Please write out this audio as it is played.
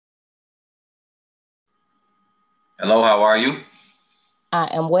Hello, how are you? I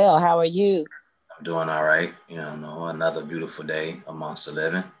am well. How are you? I'm doing all right. Another beautiful day amongst the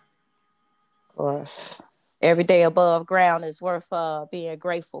living. Of course. Every day above ground is worth being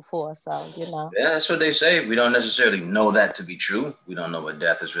grateful for. Yeah, that's what they say. We don't necessarily know that to be true. We don't know what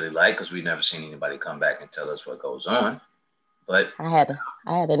death is really like because we've never seen anybody come back and tell us what goes on. But I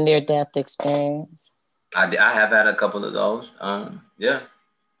had a near death experience. I have had a couple of those. Yeah,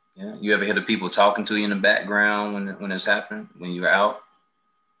 yeah. You ever hear the people talking to you in the background when it's happening when you're out?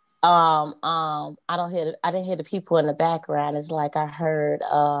 I didn't hear the people in the background. It's like I heard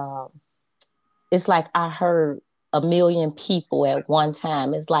a million people at one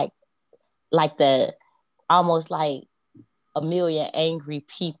time. It's like the almost like a million angry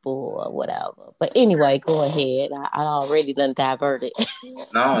people or whatever. But anyway, go ahead. I already done diverted.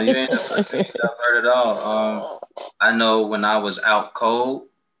 No, you ain't diverted at all. I know when I was out cold,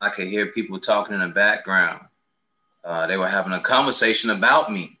 I could hear people talking in the background. They were having a conversation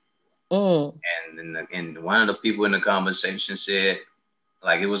about me, Mm. and one of the people in the conversation said,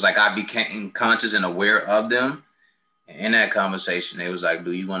 like it was like I became conscious and aware of them. And in that conversation, they was like,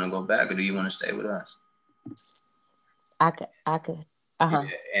 "Do you want to go back or do you want to stay with us?" I could. Uh Yeah. huh.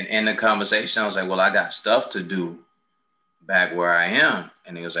 And in the conversation, I was like, "Well, I got stuff to do back where I am,"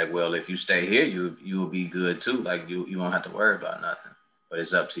 and he was like, "Well, if you stay here, you will be good too. Like you won't have to worry about nothing. But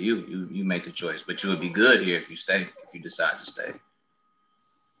it's up to you. You make the choice. But you would be good here if you stay. If you decide to stay."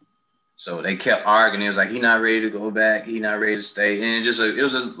 So they kept arguing. It was like he not ready to go back. He not ready to stay.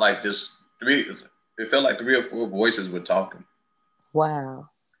 And like this three. It felt like three or four voices were talking. Wow.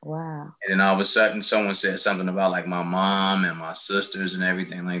 Wow. And then all of a sudden, someone said something about like my mom and my sisters and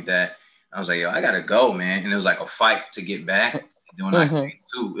everything like that. I was like, yo, I gotta go, man. And it was like a fight to get back. And when I came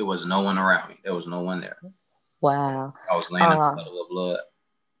Mm-hmm. to, it was no one around me. There was no one there. Wow. I was laying in a Uh, puddle of blood.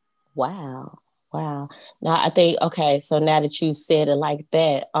 wow. Wow. Now I think okay, so now that you said it like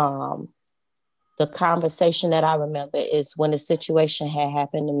that, the conversation that I remember is when the situation had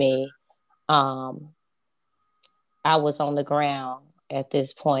happened to me. Um, I was on the ground at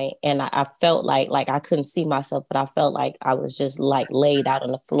this point and I felt like I couldn't see myself, but I felt like I was just like laid out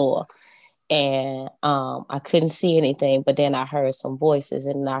on the floor and I couldn't see anything. But then I heard some voices,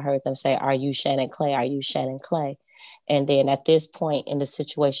 and I heard them say, "Are you Shannon Clay? Are you Shannon Clay?" And then at this point in the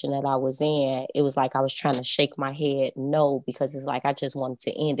situation that I was in, it was like I was trying to shake my head no, because it's like I just wanted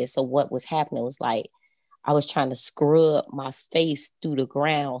to end it. So what was happening was like I was trying to scrub my face through the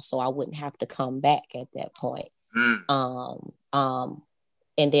ground so I wouldn't have to come back at that point. Mm. Um, um,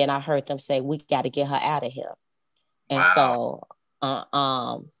 and then I heard them say, "We got to get her out of here." And Wow. uh,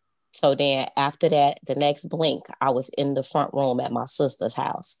 um, so then after that, the next blink, I was in the front room at my sister's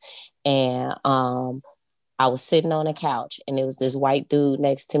house, and I was sitting on a couch, and there was this white dude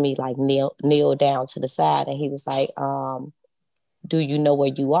next to me, like kneel down to the side, and he was like, "Do you know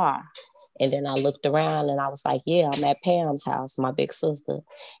where you are?" And then I looked around, and I was like, "Yeah, I'm at Pam's house, my big sister."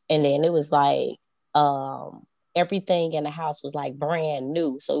 And then it was like, everything in the house was like brand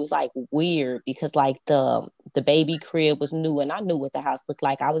new, so it was like weird because like the baby crib was new, and I knew what the house looked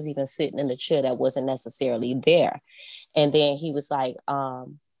like. I was even sitting in a chair that wasn't necessarily there. And then he was like,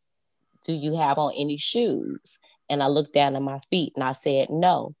 "Do you have on any shoes?" And I looked down at my feet, and I said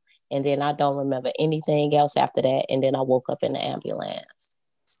no. And then I don't remember anything else after that. And then I woke up in the ambulance,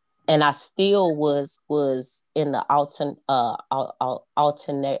 and I still was in the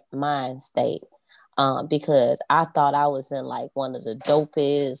alternate mind state, because I thought I was in like one of the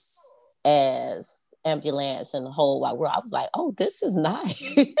dopest as ambulance in the whole wide world. I was like, "Oh, this is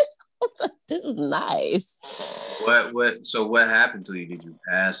nice." This is nice. What happened to you? Did you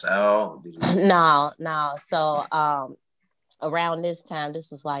pass out? Did you No, no. So around this time, this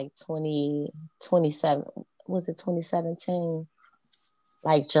was like 2027. Was it 2017?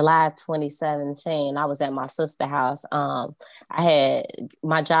 Like July 2017, I was at my sister's house. I had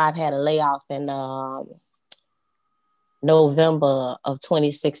my job had a layoff in November of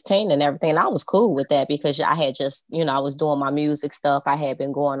 2016 and everything. And I was cool with that because I had just, I was doing my music stuff. I had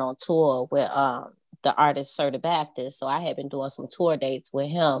been going on tour with the artist Sir the Baptist. So I had been doing some tour dates with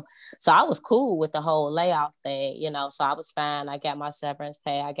him. So I was cool with the whole layoff thing. So I was fine. I got my severance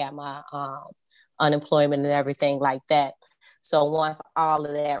pay, I got my unemployment and everything like that. So once all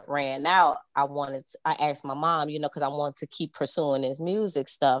of that ran out, I asked my mom, because I wanted to keep pursuing this music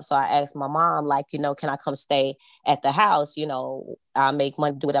stuff. So I asked my mom, like, can I come stay at the house? I make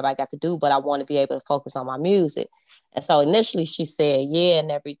money, do whatever I got to do, but I want to be able to focus on my music. And so initially she said, yeah,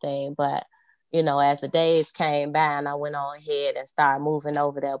 and everything. But, as the days came by and I went on ahead and started moving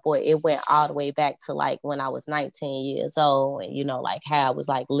over there, boy, it went all the way back to like when I was 19 years old. And, like how I was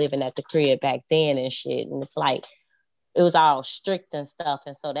like living at the crib back then and shit. And it's like, it was all strict and stuff,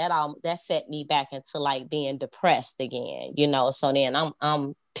 and so that set me back into like being depressed again, you know. So then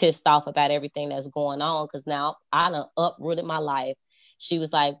I'm pissed off about everything that's going on because now I done uprooted my life. She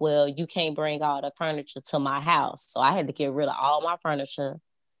was like, well, you can't bring all the furniture to my house, so I had to get rid of all my furniture,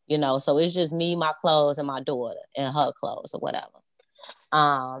 you know. So it's just me, my clothes, and my daughter and her clothes or whatever.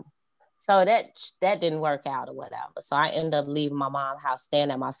 um so that didn't work out or whatever. So I ended up leaving my mom's house, staying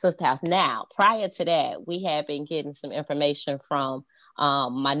at my sister's house. Now, prior to that, we had been getting some information from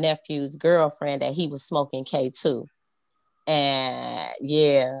my nephew's girlfriend that he was smoking K2. And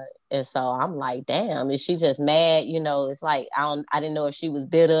yeah, and so I'm like, damn, is she just mad? You know, it's like I didn't know if she was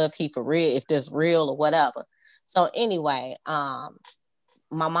bitter, if he for real, if this real or whatever. So anyway,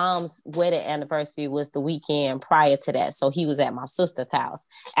 my mom's wedding anniversary was the weekend prior to that. So he was at my sister's house.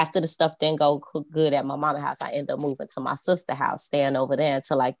 After the stuff didn't go good at my mama's house, I ended up moving to my sister's house, staying over there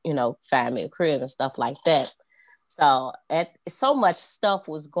until like, you know, find me a crib and stuff like that. So so much stuff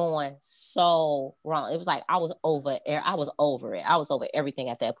was going so wrong. It was like I was over it. I was over everything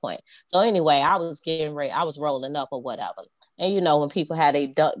at that point. So anyway, I was getting ready. I was rolling up or whatever. And you know, when people had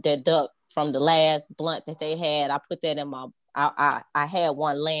their duck from the last blunt that they had, I put that in my I had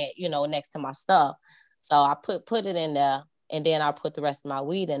one laying, you know, next to my stuff. So I put it in there, and then I put the rest of my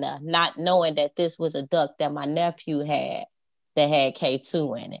weed in there, not knowing that this was a duck that my nephew had that had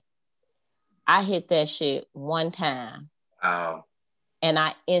K2 in it. I hit that shit one time. Wow. And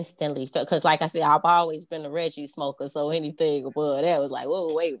I instantly felt, because like I said, I've always been a Reggie smoker. So anything above that was like,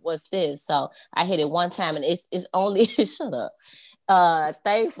 whoa, wait, what's this? So I hit it one time, and it's only, shut up.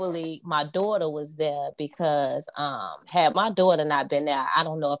 Thankfully my daughter was there, because had my daughter not been there, I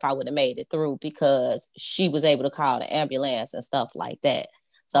don't know if I would have made it through, because she was able to call the ambulance and stuff like that.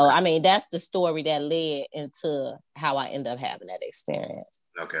 So I mean, that's the story that led into how I ended up having that experience.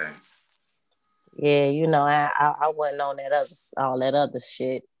 Okay. Yeah, you know, I wasn't on all that other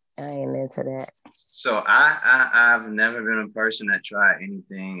shit. I ain't into that. So I've never been a person that tried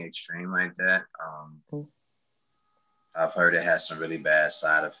anything extreme like that. I've heard it has some really bad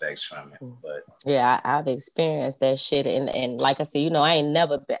side effects from it, but yeah, I've experienced that shit, and like I said, you know, I ain't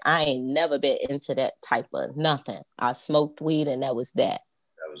never been into that type of nothing. I smoked weed, and that was that.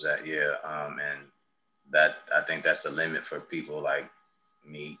 That was that, yeah. And that, I think that's the limit for people like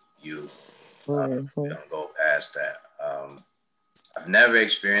me, you. We don't go past that. I've never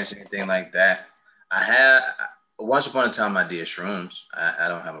experienced anything like that. Once upon a time I did shrooms. I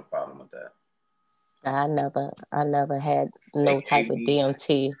don't have a problem with that. I never had no type of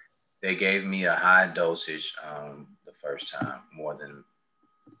DMT. They gave me a high dosage the first time, more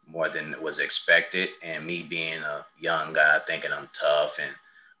than was expected, and me being a young guy thinking I'm tough and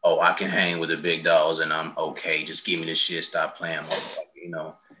I can hang with the big dogs and I'm okay. Just give me the shit. Stop playing, you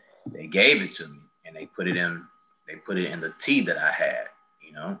know. They gave it to me, and they put it in the tea that I had,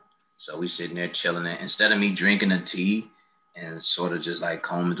 you know. So we sitting there chilling, and instead of me drinking the tea and sort of just like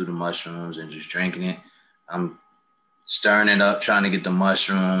combing through the mushrooms and just drinking it, I'm stirring it up, trying to get the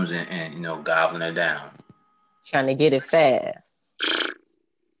mushrooms and you know, gobbling it down. Trying to get it fast.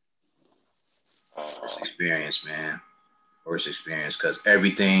 First experience, man. First experience, because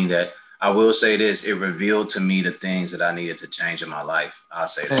everything that I will say this, it revealed to me the things that I needed to change in my life. I'll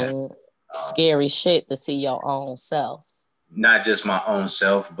say that. Scary shit to see your own self. Not just my own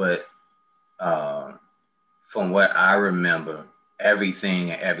self, but from what I remember, everything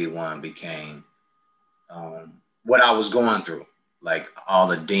and everyone became what I was going through. Like all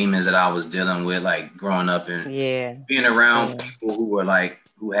the demons that I was dealing with, like growing up and being around people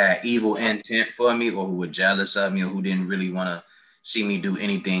who had evil intent for me, or who were jealous of me, or who didn't really want to see me do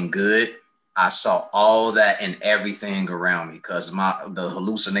anything good. I saw all that and everything around me, because the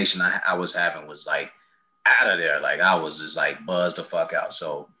hallucination I was having was like out of there. Like I was just like buzzed the fuck out.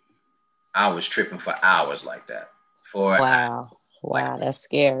 So I was tripping for hours like that. Wow, that's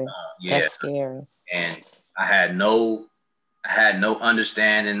scary. Yeah, that's scary. And I had no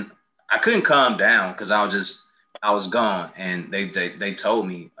understanding. I couldn't calm down because I was gone. And they told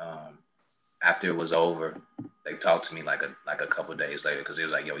me after it was over, they talked to me like a couple of days later, because it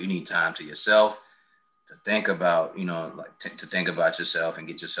was like, yo, you need time to yourself to think about, you know, like to think about yourself and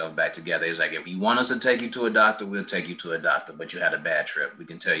get yourself back together. It was like, if you want us to take you to a doctor, we'll take you to a doctor, but you had a bad trip. We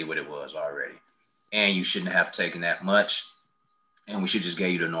can tell you what it was already. And you shouldn't have taken that much. And we should just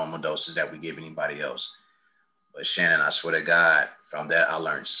give you the normal doses that we give anybody else. But Shannon, I swear to God, from that, I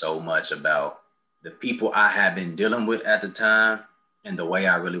learned so much about the people I had been dealing with at the time and the way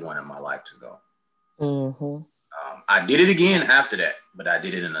I really wanted my life to go. Mm-hmm. I did it again after that, but I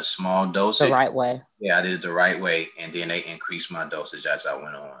did it in a small dosage. The right way. Yeah, I did it the right way. And then they increased my dosage as I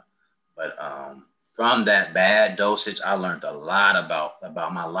went on. But from that bad dosage, I learned a lot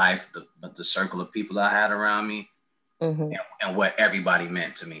about my life, the circle of people I had around me, and what everybody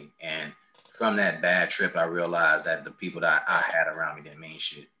meant to me. And from that bad trip, I realized that the people that I had around me didn't mean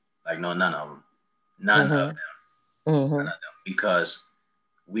shit. Like, no, none of them. None of them. None of them. Because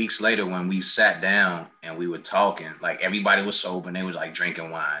weeks later, when we sat down and we were talking, like everybody was sober and they was like drinking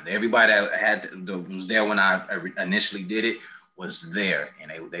wine. Everybody that was there when I initially did it was there,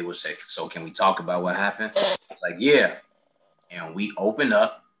 and they would say, "So can we talk about what happened?" Like, yeah. And we opened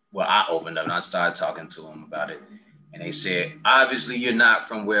up. Well, I opened up and I started talking to them about it. And they said, obviously, you're not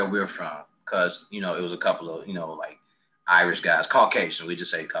from where we're from. Because, it was a couple of, like Irish guys, Caucasian. We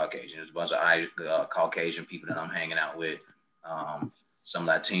just say Caucasian. There's a bunch of Irish, Caucasian people that I'm hanging out with, some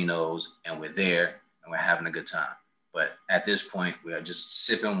Latinos, and we're there and we're having a good time. But at this point, we are just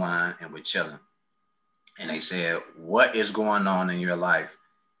sipping wine and we're chilling. And they said, what is going on in your life?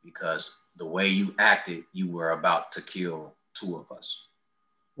 Because the way you acted, you were about to kill two of us.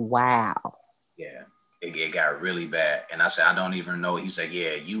 Wow. Yeah, it got really bad. And I said, I don't even know. He said,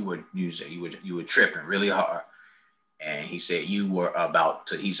 yeah, you were tripping really hard. And he said, you were about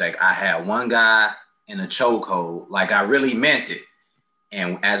to, he's like, I had one guy in a chokehold, like I really meant it.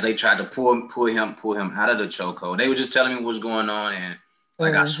 And as they tried to pull him out of the chokehold, they were just telling me what was going on. And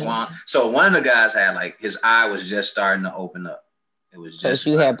like I swung. So one of the guys had like, his eye was just starting to open up. It was just.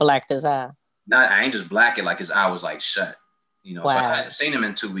 So you had blacked his eye. I ain't just black it, like his eye was like shut. Wow. So I hadn't seen him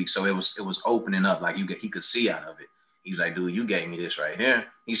in 2 weeks, so it was opening up, like he could see out of it. He's like, dude, you gave me this right here.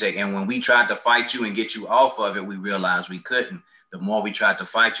 He said, and when we tried to fight you and get you off of it, we realized we couldn't. The more we tried to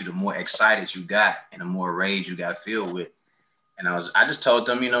fight you, the more excited you got and the more rage you got filled with. And I just told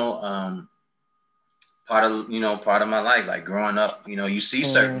them, part of my life, like growing up, you see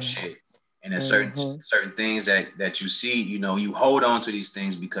certain shit, and there's certain things that you see, you hold on to these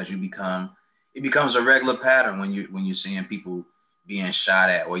things because it becomes a regular pattern when you're seeing people being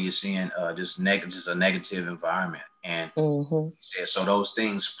shot at, or you're seeing just a negative environment. And so those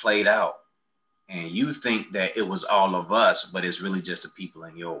things played out, and you think that it was all of us, but it's really just the people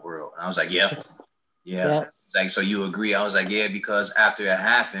in your world. And I was like, yeah. Like, so you agree? I was like, yeah, because after it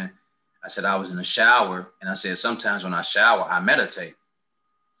happened, I said I was in the shower, and I said sometimes when I shower, I meditate.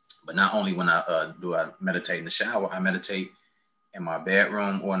 But not only when do I meditate in the shower, I meditate in my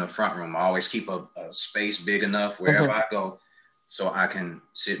bedroom or in the front room. I always keep a space big enough wherever I go so I can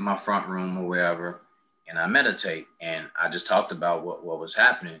sit in my front room or wherever, and I meditate. And I just talked about what was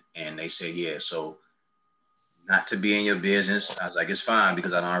happening, and they said, yeah, so not to be in your business. I was like, it's fine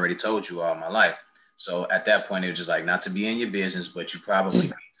because I already told you all my life. So at that point, it was just like, not to be in your business, but you probably need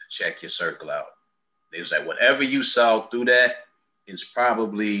to check your circle out. They was like, whatever you saw through that is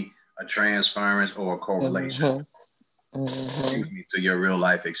probably a transference or a correlation to your real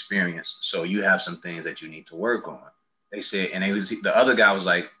life experience. So you have some things that you need to work on. They said, and the other guy was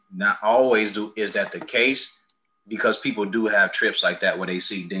like, not always is that the case, because people do have trips like that where they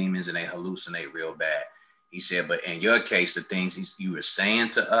see demons and they hallucinate real bad. He said, but in your case, the things you were saying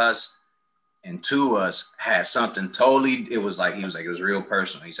to us and to us had something totally, it was real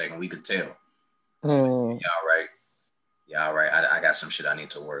personal. He's like, and we could tell. Like, yeah, all right. I got some shit I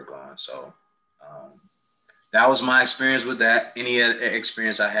need to work on. So that was my experience with that. Any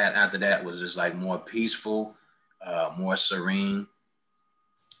experience I had after that was just like more peaceful, more serene,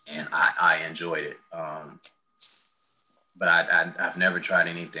 and I enjoyed it. But I've never tried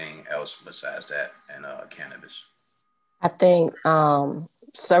anything else besides that and cannabis. I think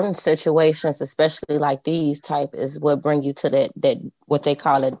certain situations, especially like these type, is what bring you to that what they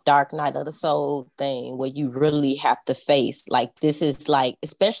call a dark night of the soul thing, where you really have to face, like, this is like,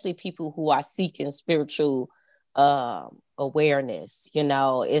 especially people who are seeking spiritual awareness,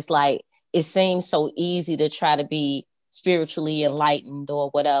 it's like, it seems so easy to try to be spiritually enlightened or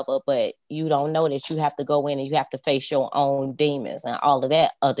whatever, but you don't know that you have to go in and you have to face your own demons and all of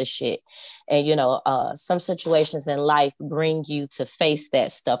that other shit. And some situations in life bring you to face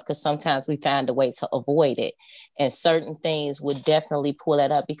that stuff, because sometimes we find a way to avoid it, and certain things would definitely pull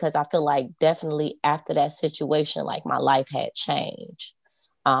that up, because I feel like definitely after that situation, like, my life had changed.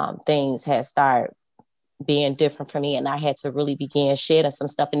 Things had started being different for me, and I had to really begin shedding some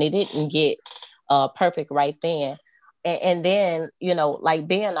stuff, and it didn't get perfect right then. And then, like,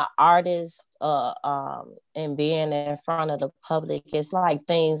 being an artist and being in front of the public, it's like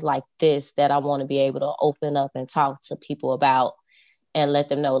things like this that I want to be able to open up and talk to people about and let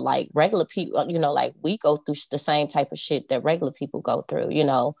them know, like, regular people, like, we go through the same type of shit that regular people go through,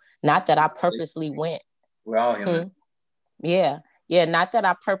 not that I purposely went. We're all human. Yeah. Not that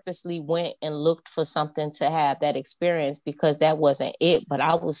I purposely went and looked for something to have that experience, because that wasn't it. But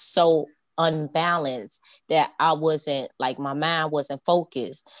I was so unbalanced, that I wasn't like, my mind wasn't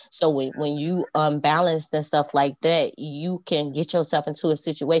focused. So when you unbalanced and stuff like that, you can get yourself into a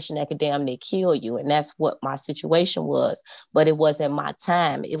situation that could damn near kill you. And that's what my situation was. But it wasn't my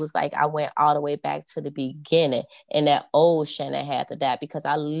time. It was like I went all the way back to the beginning, and that old Shannon had to die, because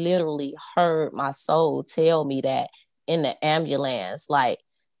I literally heard my soul tell me that in the ambulance, like,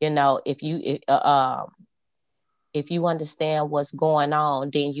 if you understand what's going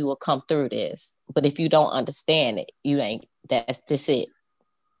on, then you will come through this. But if you don't understand it, you ain't, that's just it.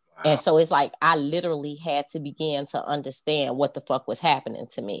 Wow. And so it's like, I literally had to begin to understand what the fuck was happening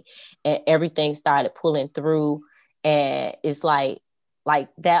to me. And everything started pulling through. And it's like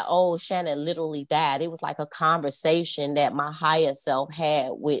that old Shannon literally died. It was like a conversation that my higher self had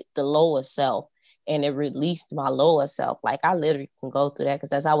with the lower self, and it released my lower self. Like, I literally can go through that,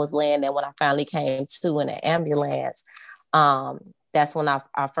 because as I was laying there, when I finally came to in the ambulance, that's when I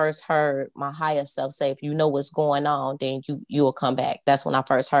first heard my higher self say, if you know what's going on, then you'll come back. That's when I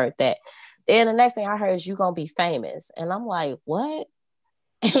first heard that. Then the next thing I heard is, you're going to be famous. And I'm like, what?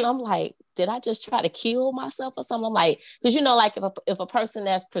 And I'm like, did I just try to kill myself or something? I'm like, because like, if a person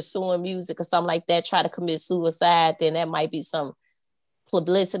that's pursuing music or something like that try to commit suicide, then that might be some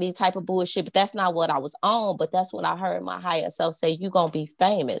publicity type of bullshit, but that's not what I was on. But that's what I heard my higher self say, you're gonna be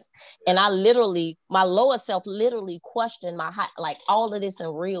famous. And I literally, my lower self literally questioned like, all of this in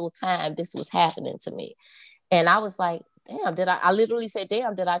real time, this was happening to me. And I was like, damn, I literally said,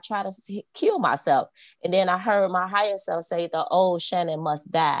 damn, did I try to kill myself? And then I heard my higher self say, the old Shannon must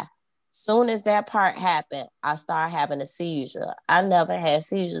die. Soon as that part happened, I started having a seizure. I never had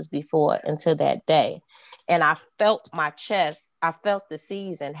seizures before until that day. And I felt my chest, I felt the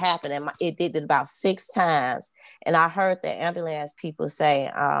seizing happen. And it did it about 6 times. And I heard the ambulance people say,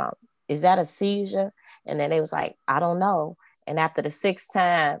 is that a seizure? And then they was like, I don't know. And after the 6th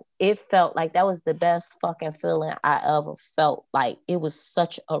time, it felt like that was the best fucking feeling I ever felt. Like, it was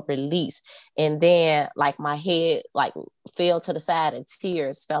such a release. And then, like, my head like fell to the side and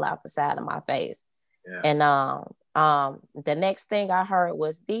tears fell out the side of my face. Yeah. And the next thing I heard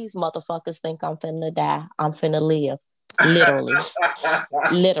was, these motherfuckers think I'm finna die. I'm finna live.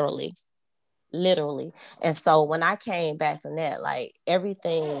 Literally. Literally. And so when I came back from that, like,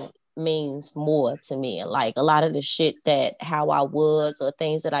 everything means more to me. And like, a lot of the shit that how I was, or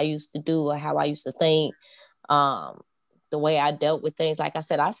things that I used to do, or how I used to think, the way I dealt with things, like I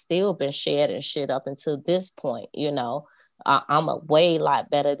said, I still been shedding shit up until this point. I'm a way lot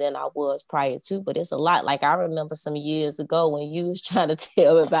better than I was prior to, but it's a lot. Like, I remember some years ago when you was trying to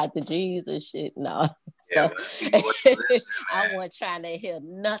tell me about the Jesus shit. No, yeah, I wasn't trying to hear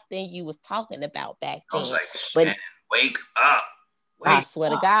nothing you was talking about back then. I was like, but wake up. I swear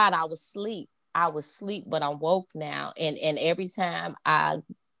to God, I was asleep. But I'm woke now. And every time I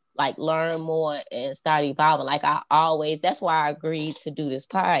like learn more and start evolving, like I always, that's why I agreed to do this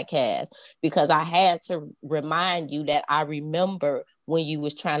podcast, because I had to remind you that I remember when you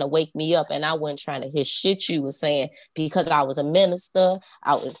was trying to wake me up, and I wasn't trying to hear shit you was saying, because I was a minister.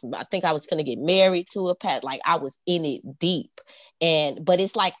 I think I was gonna get married to a pastor. Like, I was in it deep. But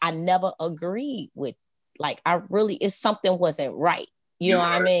it's like, I never agreed with, like, it's something wasn't right. You know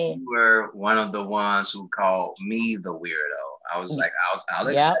what I mean? You were one of the ones who called me the weirdo. I was like, I'll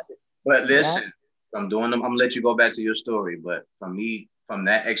accept it. But listen, I'm gonna let you go back to your story. But from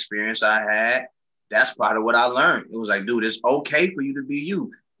that experience I had, that's part of what I learned. It was like, dude, it's okay for you to be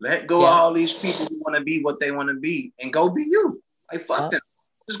you. Let go of all these people who want to be what they want to be, and go be you. Like, fuck them.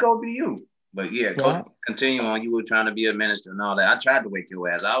 Just go be you. But continue on. You were trying to be a minister and all that. I tried to wake your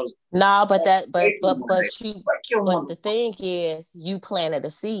ass. I was but the thing is, you planted a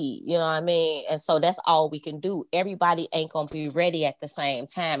seed, you know what I mean? And so that's all we can do. Everybody ain't gonna be ready at the same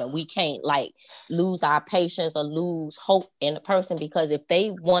time, and we can't like lose our patience or lose hope in the person, because if they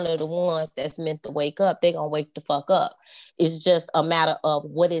one of the ones that's meant to wake up, they're gonna wake the fuck up. It's just a matter of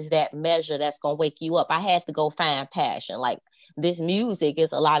what is that measure that's gonna wake you up. I had to go find passion. Like, this music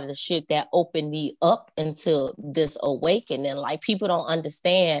is a lot of the shit that opened me up into this awakening. Like, people don't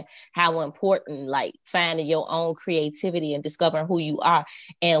understand how important, like, finding your own creativity and discovering who you are.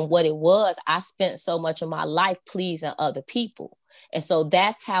 And what it was, I spent so much of my life pleasing other people. And so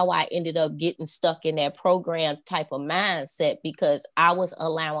that's how I ended up getting stuck in that program type of mindset, because I was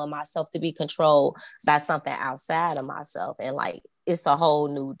allowing myself to be controlled by something outside of myself. And like, it's a whole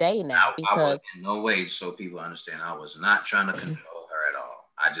new day now, because I was in no way, so people understand, I was not trying to control her at all.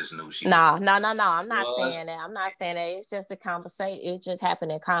 I I just knew she No. I'm not was. saying that. I'm not saying that. It's just a conversation. It just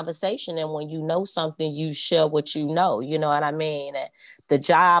happened in conversation. And when you know something, you share what you know. You know what I mean? And the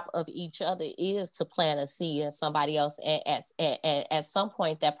job of each other is to plant a seed in somebody else. And at some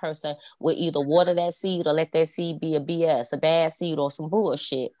point, that person will either water that seed or let that seed be a BS, a bad seed, or some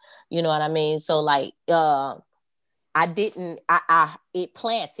bullshit. You know what I mean? So like, it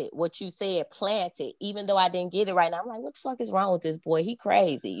planted what you said, planted, even though I didn't get it right now. I'm like, what the fuck is wrong with this boy? He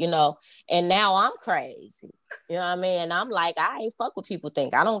crazy, you know? And now I'm crazy. You know what I mean? And I'm like, I ain't fuck what people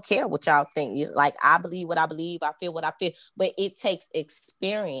think. I don't care what y'all think. It's like, I believe what I believe. I feel what I feel. But it takes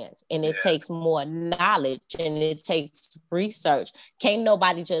experience and it takes more knowledge and it takes research. Can't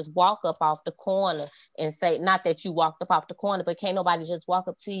nobody just walk up off the corner and say, not that you walked up off the corner, but can't nobody just walk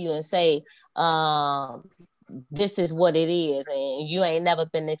up to you and say, this is what it is, and you ain't never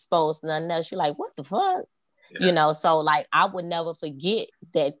been exposed to nothing else. You're like, what the fuck? Yeah. You know, so like I would never forget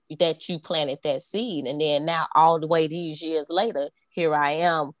that you planted that seed. And then now all the way these years later, here I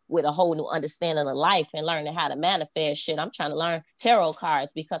am with a whole new understanding of life and learning how to manifest shit. I'm trying to learn tarot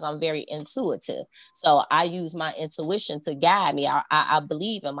cards because I'm very intuitive. So I use my intuition to guide me. I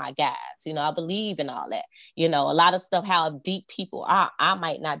believe in my guides, you know, I believe in all that. You know, a lot of stuff, how deep people are, I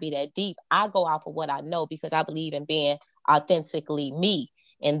might not be that deep. I go off of what I know because I believe in being authentically me.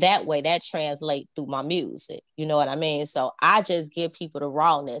 And that way that translates through my music. You know what I mean? So I just give people the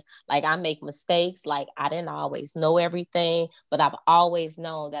rawness. Like I make mistakes. Like I didn't always know everything, but I've always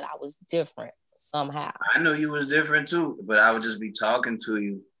known that I was different somehow. I knew you was different too, but I would just be talking to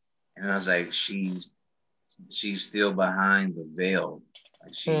you and I was like, she's still behind the veil.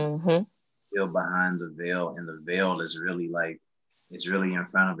 Like she's still behind the veil, and the veil is really like, it's really in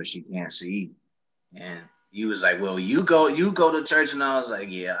front of her. She can't see. And he was like, well, you go to church. And I was like,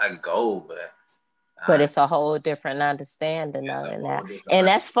 yeah, I go, but it's a whole different understanding of that. And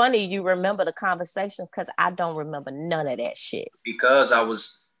that's funny. You remember the conversations because I don't remember none of that shit. Because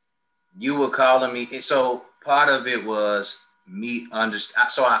you were calling me. So part of it was me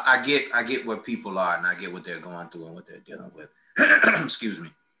understand. So I get where people are and I get what they're going through and what they're dealing with. Excuse me.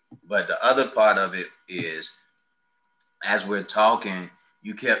 But the other part of it is, as we're talking,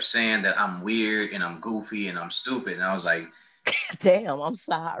 you kept saying that I'm weird and I'm goofy and I'm stupid. And I was like, damn, I'm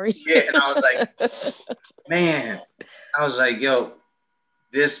sorry. Yeah. And I was like, man, I was like, yo,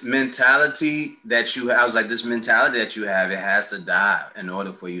 this mentality that you have, I was like, this mentality that you have, it has to die in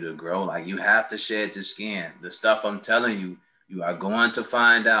order for you to grow. Like you have to shed the skin. The stuff I'm telling you, you are going to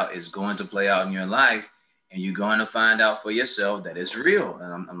find out is going to play out in your life. And you're going to find out for yourself that it's real.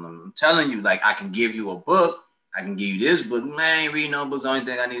 And I'm telling you, like, I can give you a book. I can give you this book. Man, I ain't reading no books. The only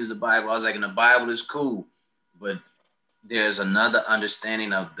thing I need is the Bible. I was like, and the Bible is cool. But there's another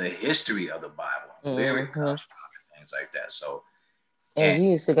understanding of the history of the Bible. Very things like that. So, and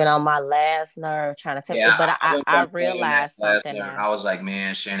you used to get on my last nerve trying to tell me, but I realized something now. I was like,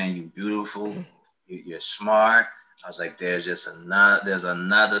 man, Shannon, you beautiful. You're smart. I was like, there's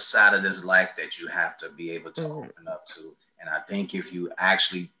another side of this life that you have to be able to open up to. And I think if you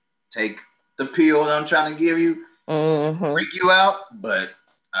actually take the pill that I'm trying to give you, freak you out, but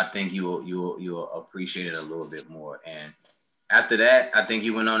I think you'll appreciate it a little bit more. And after that, I think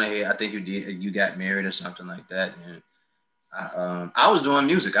you went on ahead. I think you got married or something like that. And I was doing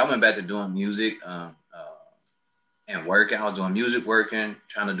music. I went back to doing music and working. I was doing music, working,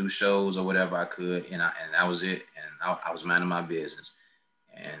 trying to do shows or whatever I could, and that was it. And I was minding my business.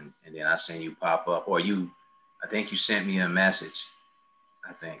 And then I seen you pop up, or I think you sent me a message.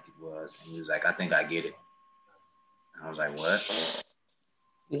 I think it was, and you was like, I think I get it. And I was like, what?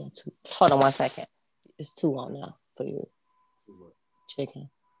 Yeah, 2. Hold on 1 second. It's 2 on now for you. Chicken.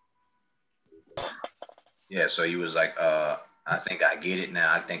 Yeah, so you was like, I think I get it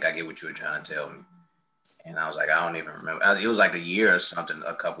now. I think I get what you were trying to tell me. And I was like, I don't even remember. It was like a year or something,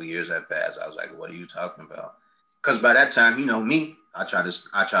 a couple years had passed. I was like, what are you talking about? Because by that time, you know me, I tried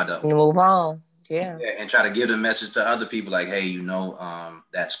to move on. Yeah. And try to give the message to other people like, hey, you know,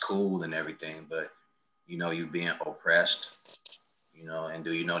 that's cool and everything, but you know, you being oppressed, you know, and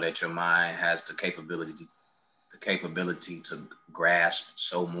do you know that your mind has the capability to grasp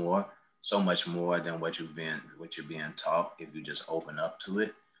so much more than what you're being taught if you just open up to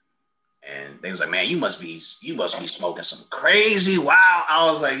it. And they was like, man, you must be smoking some crazy wow. I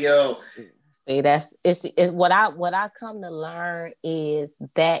was like, yo. See, it's what I come to learn is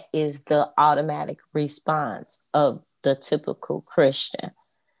that is the automatic response of the typical Christian.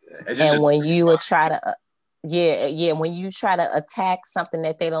 And when you would try to when you try to attack something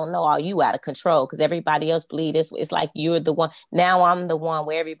that they don't know, are you out of control? Because everybody else believe this. It's like you're the one. Now I'm the one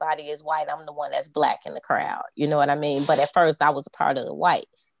where everybody is white. I'm the one that's black in the crowd. You know what I mean? But at first I was a part of the white.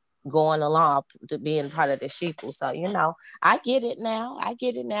 going along to being part of the sheeple. So, you know, I get it now. I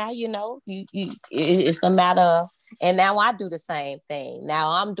get it now. You know, it's a matter of, and now I do the same thing.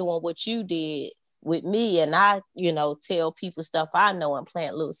 Now I'm doing what you did with me, and I, you know, tell people stuff I know and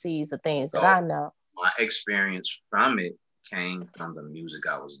plant little seeds of things that So I know. my experience from it came from the music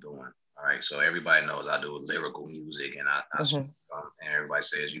I was doing. All right, so everybody knows I do lyrical music, and I Mm-hmm. and everybody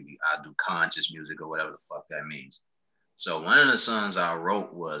says I do conscious music or whatever the fuck that means. So one of the songs I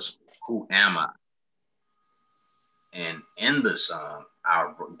wrote was "Who Am I?" And in the song,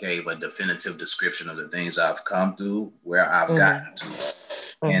 I gave a definitive description of the things I've come through, where I've gotten to,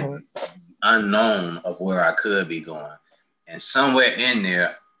 and Mm-hmm. unknown of where I could be going. And somewhere in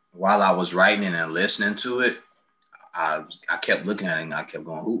there, while I was writing it and listening to it, I kept looking at it and I kept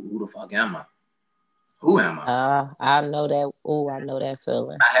going, who the fuck am I? Who am I? I know that. Oh, I know that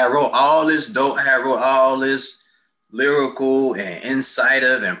feeling. I had wrote all this dope. I had wrote all this lyrical and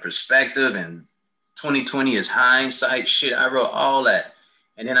insightive and perspective, and 2020 is hindsight shit. I wrote all that.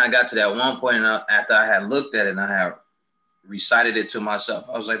 And then I got to that one point, and after I had looked at it and I had recited it to myself,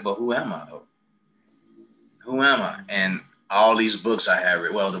 I was like, but who am I though? Who am I? And all these books I had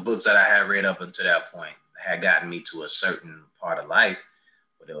read, well, the books that I had read up until that point had gotten me to a certain part of life,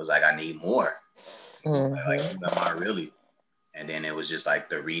 but it was like, I need more. Like, who am I really? And then it was just like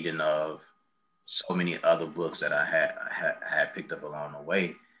the reading of so many other books that I had picked up along the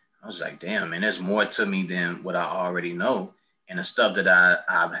way. I was like, damn, man, there's more to me than what I already know. And the stuff that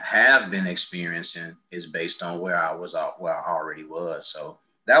I have been experiencing is based on where I already was. So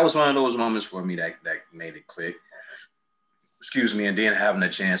that was one of those moments for me that made it click. Excuse me. And then having a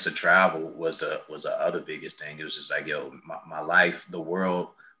chance to travel was the other biggest thing. It was just like, yo, my life, the world,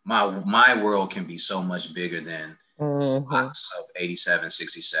 my world can be so much bigger than blocks of 87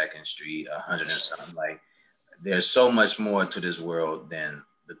 62nd Street, 100 and something. Like, there's so much more to this world than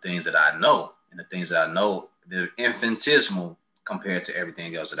the things that I know. And the things that I know, they're infinitesimal compared to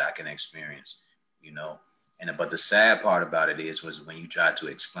everything else that I can experience, you know. But the sad part about it was when you try to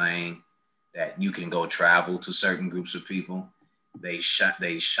explain that you can go travel to certain groups of people, they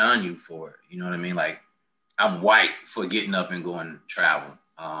shun you for it. You know what I mean? Like, I'm white for getting up and going to travel.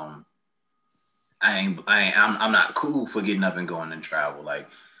 I'm not cool for getting up and going and travel. Like,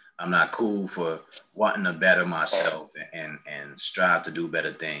 I'm not cool for wanting to better myself and strive to do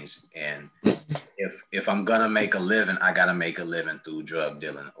better things. And if I'm gonna make a living, I gotta make a living through drug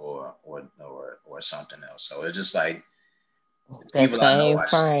dealing or something else. So it's just like That people I know same are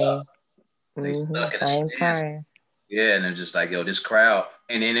stuck. frame. They stuck in a Same stance. frame. Yeah, and they're just like, yo, this crowd.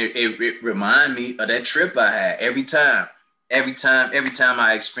 And then it remind me of that trip I had every time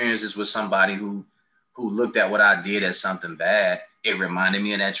I experienced this with somebody who looked at what I did as something bad, it reminded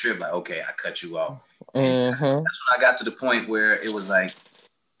me of that trip. Like, okay, I cut you off. And that's when I got to the point where it was like,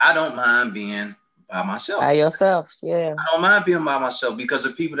 I don't mind being by myself. By yourself, yeah. I don't mind being by myself because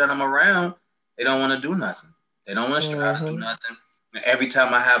the people that I'm around, they don't want to do nothing. They don't want to strive to do nothing. And every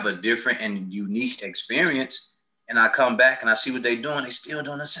time I have a different and unique experience and I come back and I see what they're doing, they still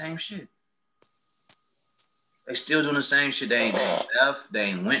doing the same shit. They still doing the same shit. They ain't left. They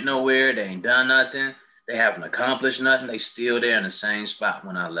ain't went nowhere. They ain't done nothing. They haven't accomplished nothing. They still there in the same spot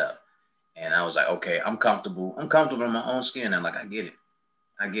when I left. And I was like, okay, I'm comfortable. I'm comfortable in my own skin. And like, I get it.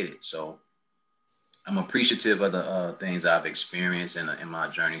 I get it. So I'm appreciative of the things I've experienced in my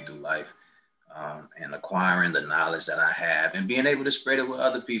journey through life, and acquiring the knowledge that I have and being able to spread it with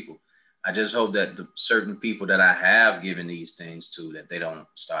other people. I just hope that the certain people that I have given these things to, that they don't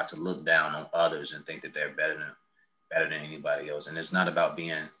start to look down on others and think that they're better than anybody else. And it's not about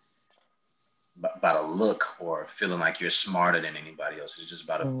being about a look or feeling like you're smarter than anybody else. It's just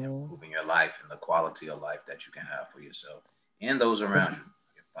about improving your life and the quality of life that you can have for yourself and those around you,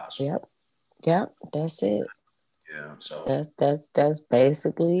 if possible. Yep, that's it. Yeah, so That's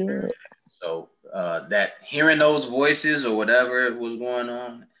basically it. so that hearing those voices or whatever was going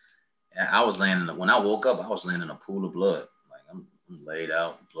on, I was laying when I woke up, I was laying in a pool of blood. Like, I'm laid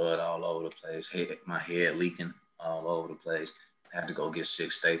out, blood all over the place, my head leaking all over the place. I had to go get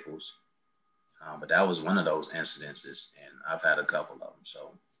 6 staples. But that was one of those incidences, and I've had a couple of them.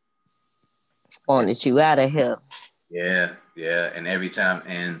 So Wanted you out of here. yeah. And every time,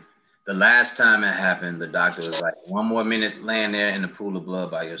 and the last time it happened, the doctor was like, 1 more minute laying there in the pool of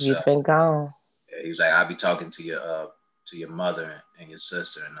blood by yourself. You've been gone. Yeah, he was like, I'll be talking to your mother and your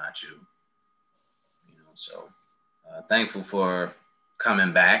sister and not you. You know, so thankful for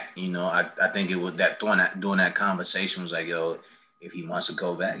coming back. You know, I think it was that during that conversation was like, yo, if he wants to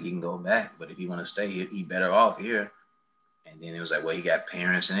go back, he can go back. But if he want to stay here, he better off here. And then it was like, well, he got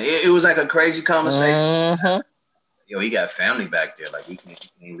parents, and it was like a crazy conversation. yo, he got family back there. Like, he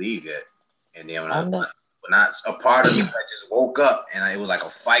can't leave yet. And then I know. when a part of me, I just woke up and it was like a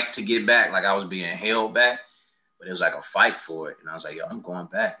fight to get back. Like, I was being held back, but it was like a fight for it. And I was like, yo, I'm going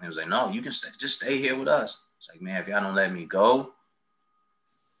back. And it was like, no, you can just stay here with us. It's like, man, if y'all don't let me go.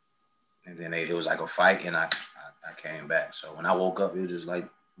 And then it was like a fight, and I came back. So when I woke up, it was just like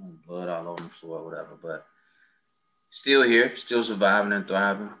blood all over the floor or whatever. But still here, still surviving and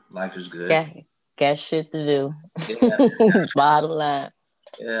thriving. Life is good. Yeah, got shit to do. Yeah. Bottom line.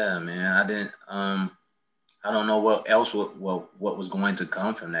 Yeah, man. I didn't. I don't know what else what was going to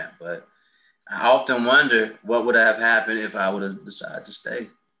come from that, but I often wonder what would have happened if I would have decided to stay.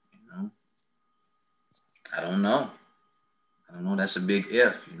 You know, I don't know. That's a big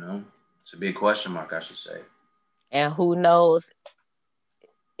if. You know, it's a big question mark, I should say. And who knows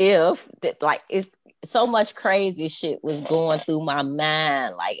if like it's so much crazy shit was going through my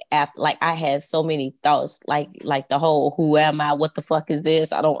mind, like after, like I had so many thoughts, like the whole who am I, what the fuck is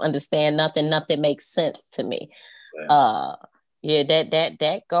this, I don't understand nothing makes sense to me. Yeah,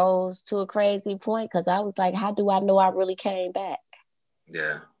 that goes to a crazy point, because I was like, how do I know I really came back?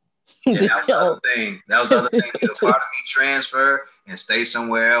 Yeah, that was the other thing. The part of me transfer and stay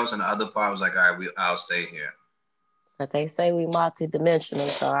somewhere else, and the other part was like, all right, I'll stay here. But they say we multidimensional,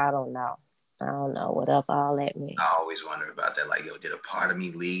 so I don't know. Whatever all that means. I always wonder about that. Like, yo, did a part of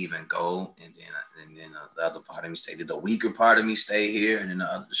me leave and go, and then the other part of me stay? Did the weaker part of me stay here, and then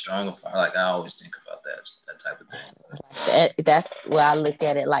the stronger part? Like, I always think about that type of thing. That's where I look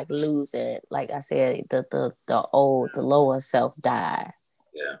at it, like losing. Like I said, the lower self died.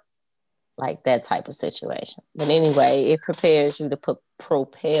 Yeah. Like that type of situation. But anyway, it prepares you to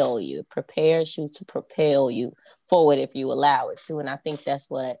propel you forward if you allow it to. And I think that's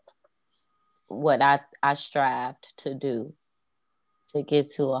what I strived to do, to get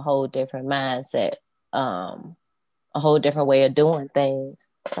to a whole different mindset, a whole different way of doing things.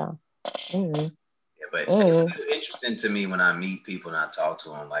 So, yeah, but it's interesting to me when I meet people and I talk to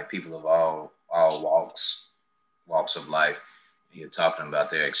them, like people of all walks of life. You're talking about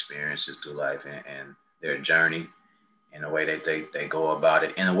their experiences through life and their journey, and the way that they go about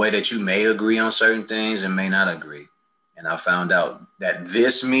it, in a way that you may agree on certain things and may not agree. And I found out that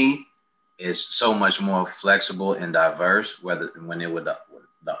this me is so much more flexible and diverse, when it would the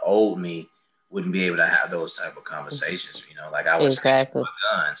old me wouldn't be able to have those type of conversations, you know, like I was exactly my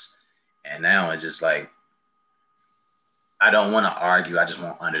guns. And now it's just like, I don't want to argue. I just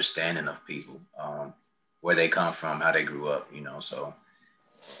want understanding of people, where they come from, how they grew up, you know. So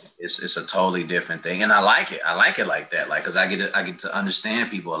it's a totally different thing, and I like it. I like it like that, like, because I get to understand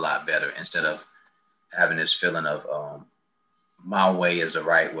people a lot better, instead of having this feeling of my way is the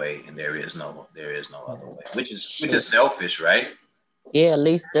right way and there is no other way, which is selfish, right? Yeah, at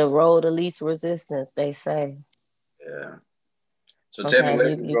least the road of least resistance, they say. Yeah. So sometimes tell me, where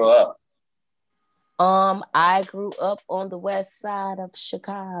did you grow up? I grew up on the west side of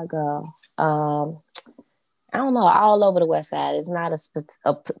Chicago. I don't know, all over the west side. It's not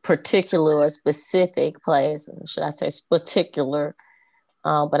a particular or specific place, or should I say particular.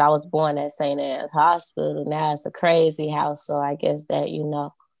 But I was born at St. Anne's Hospital. Now it's a crazy house, so I guess that, you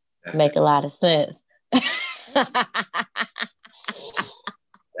know, make a lot of sense.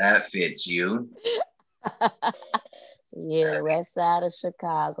 That fits you. Yeah, west side of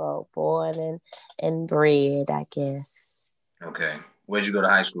Chicago, born and bred, I guess. Okay. Where'd you go to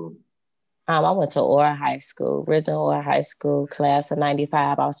high school? I went to Orr High School, Risen Orr High School, class of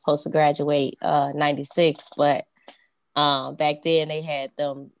 95. I was supposed to graduate 96, but back then they had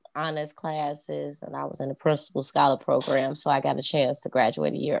them honors classes, and I was in the principal scholar program, so I got a chance to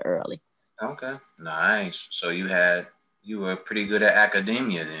graduate a year early. Okay, nice. So you were pretty good at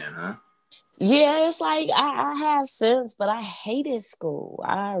academia then, huh? Yeah, it's like I have sense, but I hated school.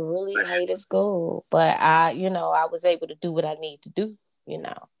 I really hated school, but I was able to do what I need to do, you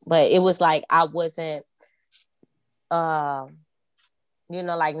know. But it was like I wasn't, like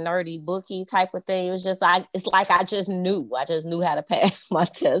nerdy booky type of thing. It was just like, it's like I just knew how to pass my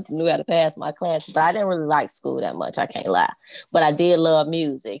test, knew how to pass my class, but I didn't really like school that much. I can't lie, but I did love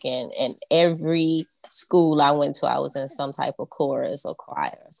music, and every school I went to, I was in some type of chorus or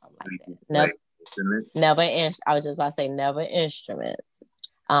choir or something like that. Never. I was just about to say never instruments.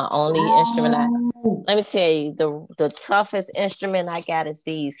 Only instrument. Let me tell you, the toughest instrument I got is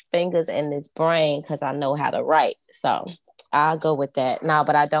these fingers and this brain, because I know how to write. So I'll go with that. No,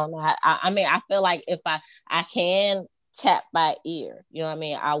 but I don't know how. I feel like if I can tap by ear, you know what I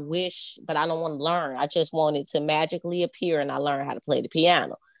mean? I wish, but I don't want to learn. I just want it to magically appear and I learn how to play the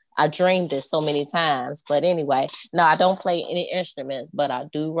piano. I dreamed it so many times. But anyway, no, I don't play any instruments, but I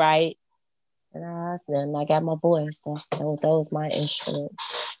do write. Then I got my voice. Those my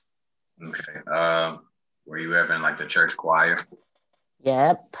instruments. Okay. Were you ever in like the church choir?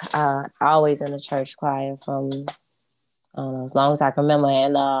 Yep. Always in the church choir from I don't know, as long as I can remember.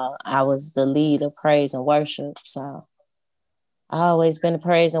 And I was the lead of praise and worship. So I always been a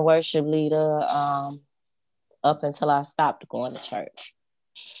praise and worship leader up until I stopped going to church.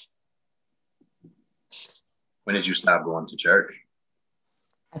 When did you stop going to church?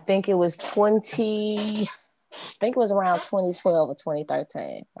 I think it was around 2012 or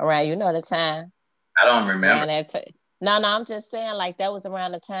 2013. Around, the time. I don't remember. Around that time. No, I'm just saying, like, that was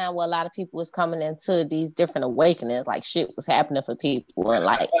around the time where a lot of people was coming into these different awakenings, like shit was happening for people. And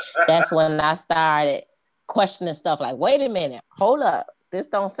like that's when I started questioning stuff like, wait a minute, hold up. This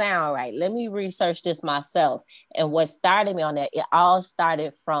don't sound right. Let me research this myself. And what started me on that, it all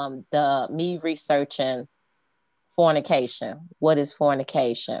started from me researching fornication. What is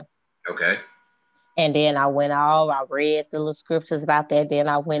fornication? Okay. And then I read the little scriptures about that. Then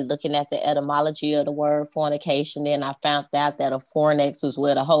I went looking at the etymology of the word fornication. Then I found out that a fornix was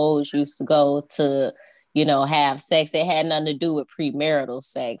where the hoes used to go to, have sex. It had nothing to do with premarital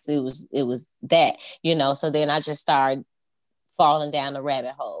sex. It was that, So then I just started falling down the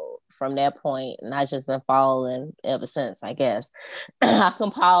rabbit hole from that point, and I just been falling ever since, I guess. I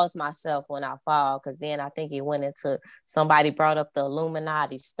can pause myself when I fall, because then I think it went into, somebody brought up the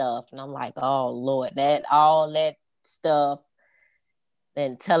Illuminati stuff, and I'm like, oh Lord, all that stuff,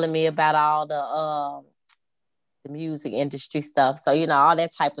 and telling me about all the music industry stuff. So, all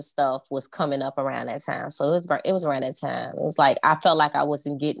that type of stuff was coming up around that time. So it was around that time. It was like I felt like I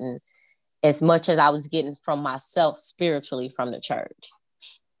wasn't getting as much as I was getting from myself spiritually from the church.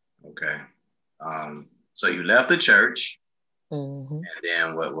 Okay. So you left the church, mm-hmm. And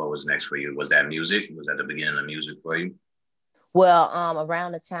then what was next for you? Was that music? Was that the beginning of music for you? Well,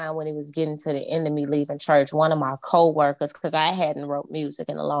 around the time when it was getting to the end of me leaving church, one of my co-workers, because I hadn't wrote music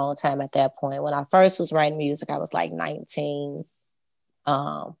in a long time at that point. When I first was writing music, I was like 19.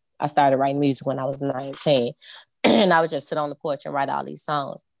 I started writing music when I was 19. And I would just sit on the porch and write all these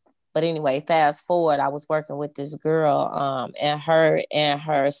songs. But anyway, fast forward, I was working with this girl, and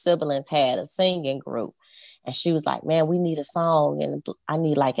her siblings had a singing group. And she was like, man, we need a song, and I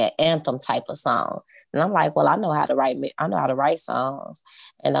need like an anthem type of song. And I'm like, well, I know how to write songs.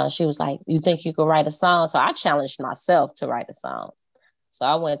 And she was like, you think you could write a song? So I challenged myself to write a song. So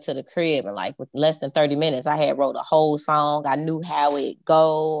I went to the crib, and like with less than 30 minutes, I had wrote a whole song. I knew how it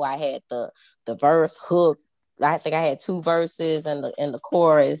go. I had the verse hook. I think I had 2 verses and the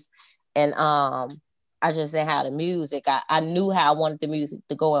chorus. And I just didn't have the music. I knew how I wanted the music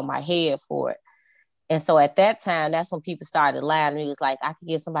to go in my head for it. And so at that time, that's when people started lying. It was like, I could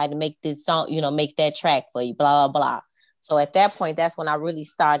get somebody to make this song, make that track for you, blah, blah, blah. So at that point, that's when I really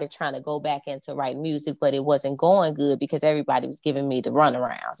started trying to go back into writing music, but it wasn't going good because everybody was giving me the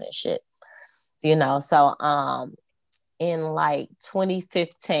runarounds and shit, So in like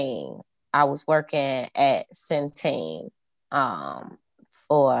 2015, I was working at Centene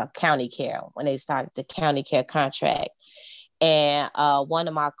for county care when they started the county care contract. And one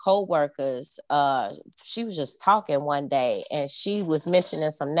of my coworkers, she was just talking one day, and she was mentioning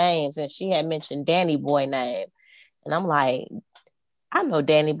some names, and she had mentioned Danny Boy name. And I'm like, I know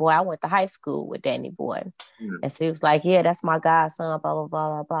Danny Boy. I went to high school with Danny Boy. Mm-hmm. And she was like, yeah, that's my godson, blah, blah, blah,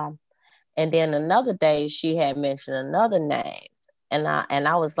 blah, blah. And then another day she had mentioned another name. And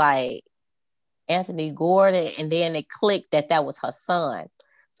I was like, Anthony Gordon. And then it clicked that was her son.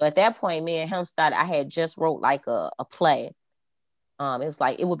 So at that point, me and him started, I had just wrote like a play. It was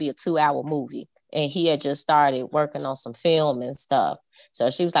like, it would be a 2-hour movie. And he had just started working on some film and stuff.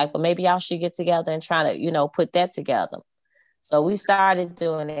 So she was like, well, maybe y'all should get together and try to, put that together. So we started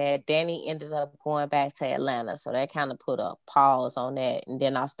doing that. Danny ended up going back to Atlanta. So that kind of put a pause on that. And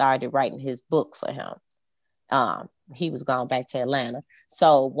then I started writing his book for him. He was going back to Atlanta.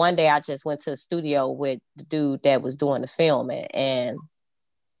 So one day I just went to the studio with the dude that was doing the filming, and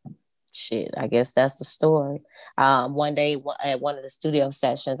shit, I guess that's the story. One day at one of the studio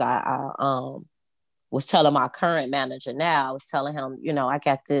sessions, I was telling my current manager now, I was telling him, I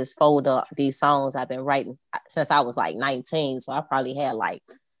got this folder, these songs I've been writing since I was like 19. So I probably had like,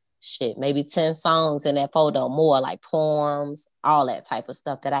 maybe 10 songs in that folder or more, like poems, all that type of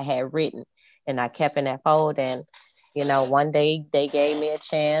stuff that I had written. And I kept in that folder. And, one day they gave me a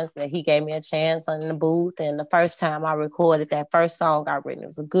chance, and he gave me a chance in the booth. And the first time I recorded that first song I written, it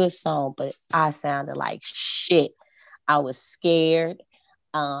was a good song, but I sounded like shit. I was scared.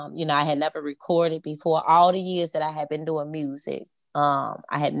 I had never recorded before. All the years that I had been doing music, I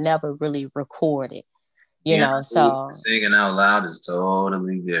had never really recorded. you know. So singing out loud is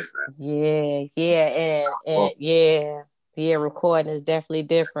totally different. and yeah, recording is definitely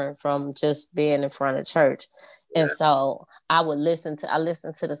different from just being in front of church. Yeah. And so I listened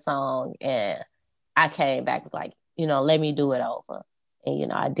to the song, and I came back, was like, let me do it over.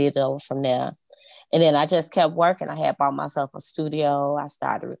 And I did it over from there. And then I just kept working. I had bought myself a studio. I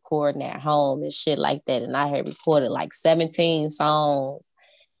started recording at home and shit like that. And I had recorded like 17 songs.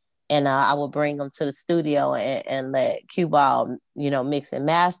 And I would bring them to the studio and let Cue Ball, mix and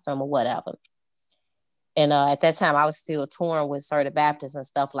master them or whatever. And at that time, I was still touring with Certain Baptist and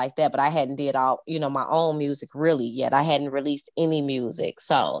stuff like that, but I hadn't did all, my own music really yet. I hadn't released any music.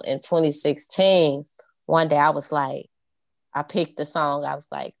 So in 2016, one day I picked the song. I was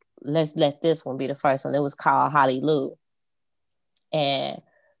like, let's let this one be the first one. It was called Hallelujah. And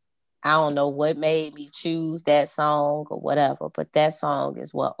I don't know what made me choose that song or whatever, but that song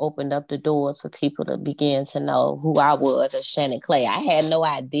is what opened up the doors for people to begin to know who I was as Shannon Clay. I had no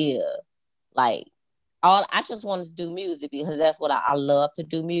idea. Like, I just wanted to do music because that's what I love to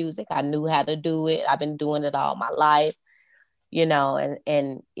do music. I knew how to do it. I've been doing it all my life,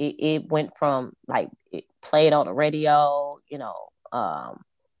 and it went from like it played on the radio,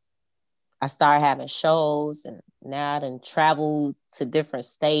 I started having shows, and now I done traveled to different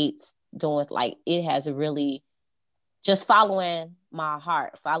states doing, like, it has really just following my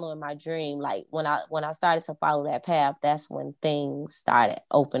heart, following my dream. Like when I started to follow that path, that's when things started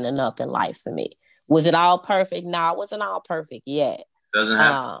opening up in life for me. Was it all perfect? No, it wasn't all perfect yet. Doesn't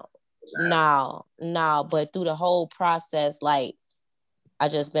happen. No, but through the whole process, like, I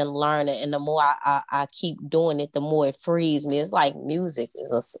just been learning, and the more I keep doing it, the more it frees me. It's like music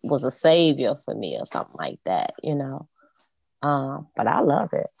was a savior for me or something like that, But I love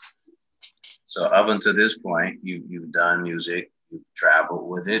it. So up until this point, you've done music, you've traveled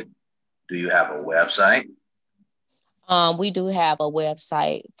with it. Do you have a website? We do have a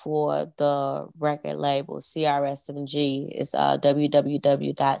website for the record label CRSMG. It's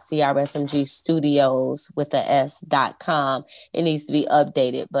www.crsmgstudios.com. It needs to be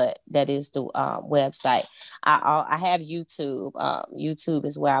updated, but that is the website. I have YouTube. YouTube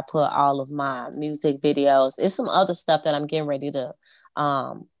is where I put all of my music videos. It's some other stuff that I'm getting ready to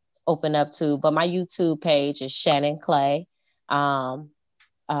open up to, but my YouTube page is Shannon Clay.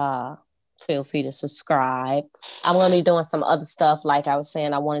 Feel free to subscribe. I'm going to be doing some other stuff. Like I was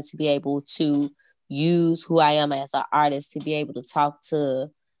saying, I wanted to be able to use who I am as an artist to be able to talk to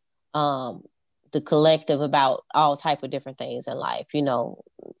the collective about all type of different things in life,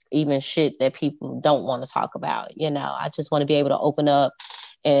 even shit that people don't want to talk about. I just want to be able to open up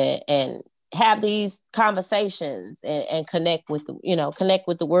and have these conversations and connect with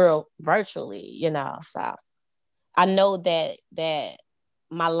the world virtually, So I know that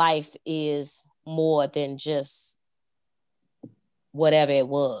my life is more than just whatever it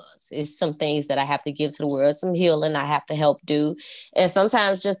was. It's some things that I have to give to the world, some healing I have to help do. And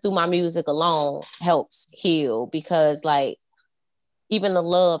sometimes just through my music alone helps heal, because like even the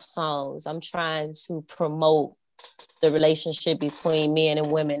love songs, I'm trying to promote the relationship between men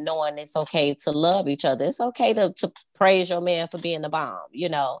and women, knowing it's okay to love each other. It's okay to praise your man for being the bomb,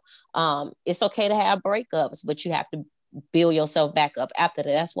 It's okay to have breakups, but you have to build yourself back up after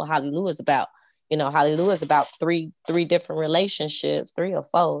that. That's what Hallelujah is about. Hallelujah is about three different relationships, 3 or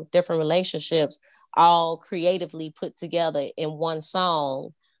 4 different relationships, all creatively put together in one song,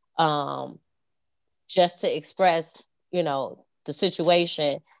 just to express, the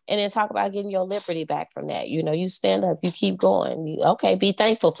situation, and then talk about getting your liberty back from that. You stand up, you keep going. Be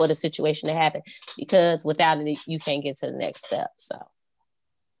thankful for the situation that happened, because without it, you can't get to the next step. So.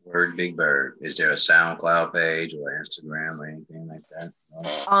 Word Big Bird. Is there a SoundCloud page or Instagram or anything like that?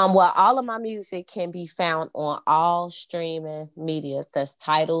 Well, all of my music can be found on all streaming media. That's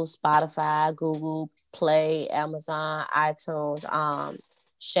Tidal, Spotify, Google Play, Amazon, iTunes.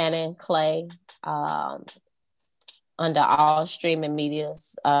 Shannon Clay, under all streaming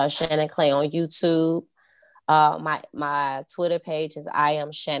medias. Shannon Clay on YouTube. My Twitter page is I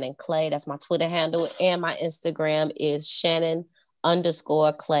am Shannon Clay. That's my Twitter handle, and my Instagram is Shannon_Clay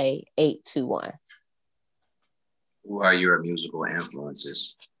 821. Who are your musical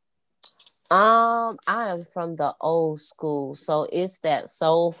influences? I am from the old school, so it's that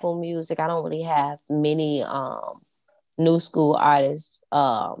soulful music. I don't really have many new school artists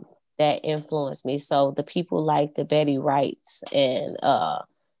that influence me. So the people like the Betty Wrights and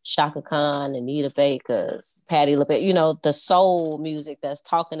Shaka Khan, Anita Bakers, Patti LaBelle, the soul music that's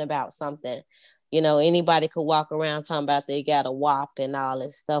talking about something. Anybody could walk around talking about they got a WAP and all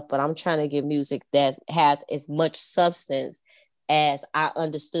this stuff, but I'm trying to give music that has as much substance as I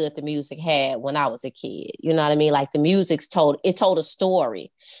understood the music had when I was a kid. You know what I mean? Like the music's told a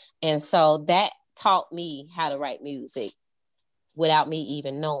story. And so that taught me how to write music without me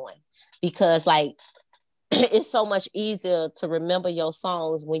even knowing. Because like it's so much easier to remember your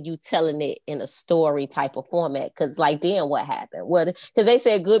songs when you telling it in a story type of format. Cause like then what happened? Well, because they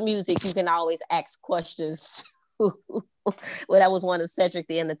said good music, you can always ask questions. Well, that was one of Cedric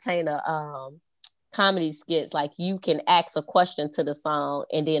the Entertainer comedy skits. Like you can ask a question to the song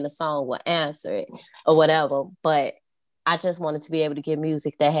and then the song will answer it or whatever. But I just wanted to be able to get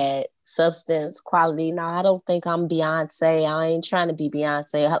music that had substance, quality. Now, I don't think I'm Beyonce. I ain't trying to be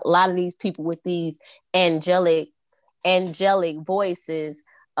Beyonce. A lot of these people with these angelic voices,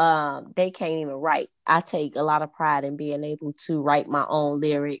 they can't even write. I take a lot of pride in being able to write my own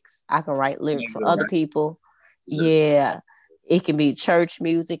lyrics. I can write lyrics for other people. Yeah. It can be church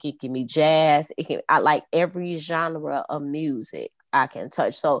music. It can be jazz. I like every genre of music I can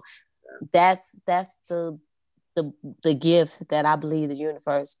touch. So that's the gift that I believe the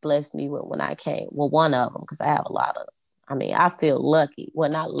universe blessed me with when I came. Well, one of them, because I have a lot of, I feel lucky. Well,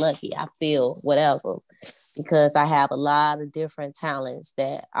 not lucky. I feel whatever, because I have a lot of different talents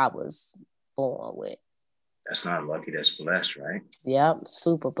that I was born with. That's not lucky. That's blessed, right? Yep.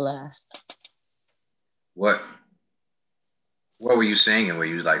 Super blessed. What were you singing? Were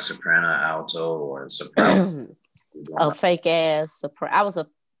you like soprano, alto, or soprano? A fake ass soprano. I was a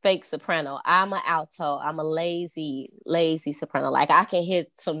fake soprano. I'm an alto. I'm a lazy soprano. Like I can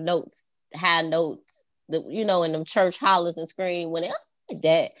hit some notes, high notes, in them church hollers and scream when it like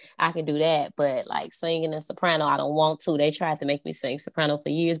that. I can do that. But like singing a soprano, I don't want to. They tried to make me sing soprano for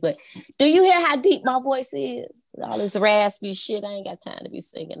years. But do you hear how deep my voice is? All this raspy shit. I ain't got time to be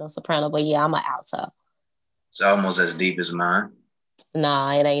singing no soprano. But yeah, I'm an alto. It's almost as deep as mine.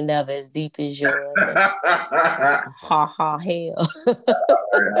 Nah, it ain't never as deep as yours. Ha ha hell.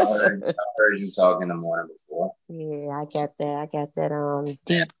 I heard you talk in the morning before. Yeah, I got that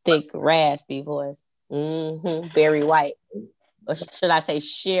deep, thick, raspy voice. Barry White. Or should I say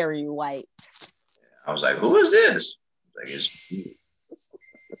Sherry White? I was like, who is this? Like, it's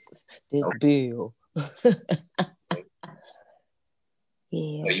this Bill.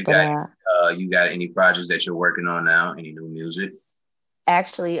 Yeah, so you got any projects that you're working on now? Any new music?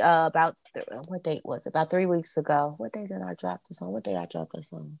 Actually, about what date was it? About 3 weeks ago. What day did I drop this on? What day I dropped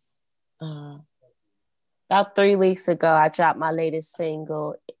this on? About 3 weeks ago, I dropped my latest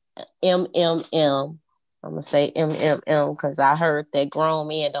single, MMM. I'm gonna say MMM because I heard that grown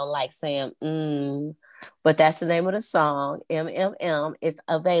men don't like saying but that's the name of the song, MMM. It's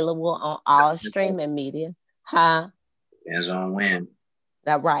available on all streaming media. Huh? Depends on when.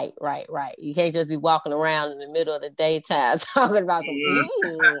 Right. You can't just be walking around in the middle of the daytime talking about some.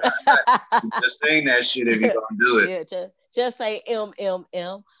 Just saying that shit if you're gonna do it. Yeah, just say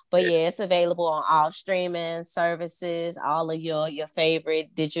MMM. But yeah, it's available on all streaming services, all of your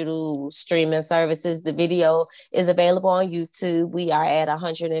favorite digital streaming services. The video is available on YouTube. We are at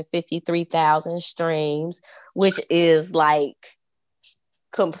 153,000 streams, which is like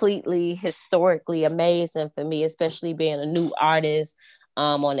completely historically amazing for me, especially being a new artist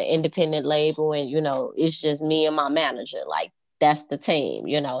on an independent label. And, it's just me and my manager. Like, that's the team,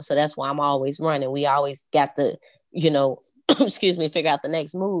 so that's why I'm always running. We always got to, figure out the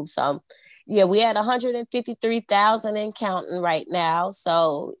next move. So, yeah, we at 153,000 and counting right now.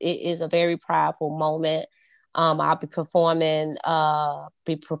 So it is a very prideful moment. I'll be performing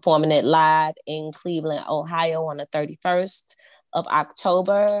it live in Cleveland, Ohio on the 31st of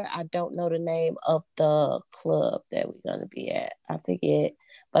October. I don't know the name of the club that we're going to be at. I forget.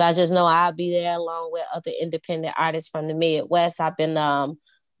 But I just know I'll be there along with other independent artists from the Midwest. I've been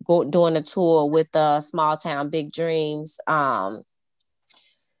doing a tour with Small Town Big Dreams.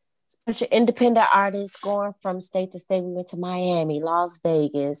 Bunch of independent artists going from state to state. We went to Miami, Las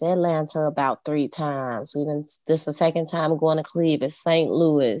Vegas, Atlanta about 3 times. This the second time going to Cleveland, St.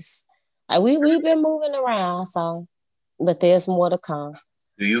 Louis. We've been moving around, so but there's more to come.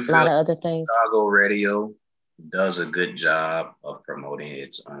 Do you feel a lot of other things? Chicago radio does a good job of promoting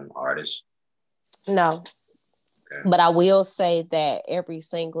its own artists? No. Okay. But I will say that every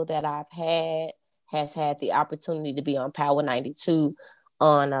single that I've had has had the opportunity to be on Power 92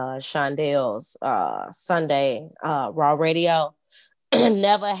 on Shondel's Sunday Raw Radio.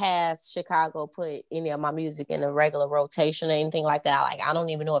 Never has Chicago put any of my music in a regular rotation or anything like that. Like, I don't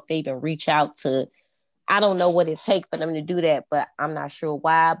even know if they even reach out to, I don't know what it takes for them to do that, but I'm not sure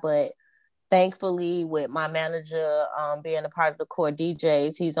why. But thankfully, with my manager being a part of the core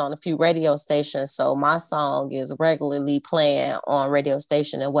DJs, he's on a few radio stations. So my song is regularly playing on radio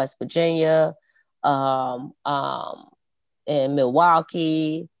station in West Virginia, in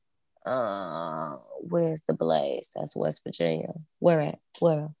Milwaukee. Where's the Blaze? That's West Virginia. Where at?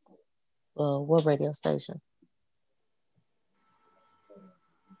 Where? What radio station?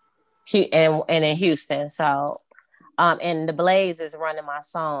 And in Houston. So and the Blaze is running my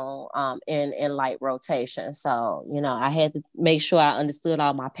song in light rotation. So, you know, I had to make sure I understood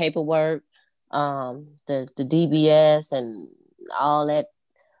all my paperwork, the DBS and all that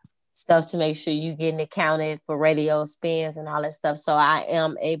stuff to make sure you getting it counted for radio spins and all that stuff. So I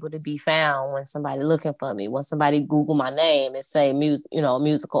am able to be found when somebody looking for me, when somebody Google my name and say music, you know,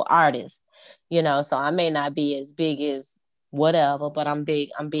 musical artist, you know, so I may not be as big as whatever, but I'm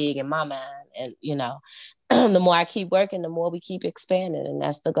big in my mind. And, you know, the more I keep working, the more we keep expanding. And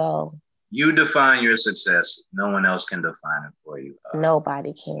that's the goal. You define your success. No one else can define it for you.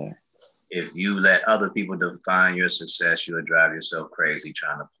 Nobody can. If you let other people define your success, you'll drive yourself crazy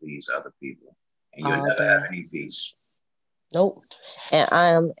trying to please other people. And you'll never have any peace. Nope. And I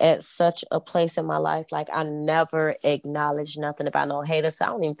am at such a place in my life, like I never acknowledge nothing about no haters. So I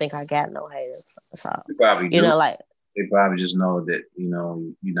don't even think I got no haters. So, you probably do. You know, like, they probably just know that, you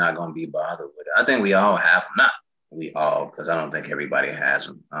know, you're not going to be bothered with it. I think we all have them. Not we all, because I don't think everybody has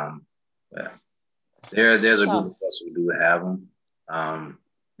them. But there's a group of us who do have them.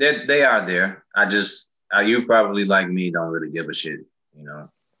 They are there. You probably like me don't really give a shit, you know.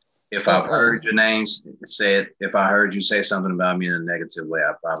 If I've heard your names said, if I heard you say something about me in a negative way,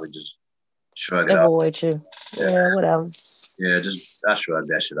 I probably just shrug it off. Avoid you. Yeah, whatever. Yeah, I shrug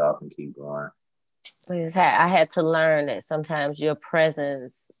that shit off and keep going. I had to learn that sometimes your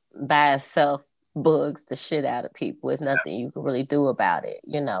presence by itself bugs the shit out of people. There's nothing you can really do about it,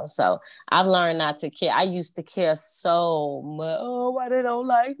 you know. So I've learned not to care. I used to care so much. Oh, why they don't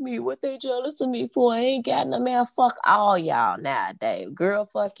like me? What they jealous of me for? I ain't got no man. Fuck all y'all nowadays. Girl,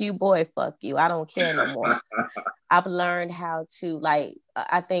 fuck you. Boy, fuck you. I don't care no more. I've learned how to, like,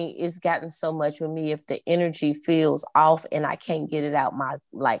 I think it's gotten so much with me. If the energy feels off and I can't get it out,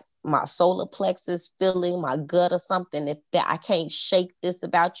 my solar plexus feeling, my gut or something, if that I can't shake this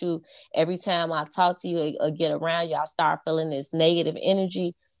about you, every time I talk to you or get around you, I start feeling this negative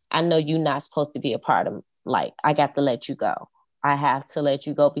energy. I know you're not supposed to be a part of, like, I got to let you go. I have to let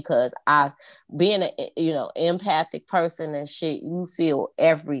you go because being a, you know, empathic person and shit, you feel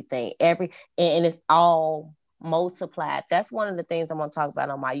everything, and it's all multiplied. That's one of the things I'm going to talk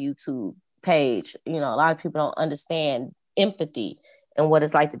about on my YouTube page. You know, a lot of people don't understand empathy and what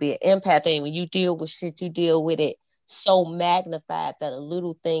it's like to be an empath. And when you deal with shit, you deal with it so magnified that a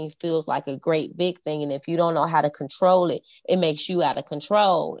little thing feels like a great big thing. And if you don't know how to control it, it makes you out of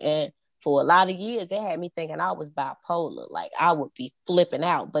control. And for a lot of years, it had me thinking I was bipolar. Like I would be flipping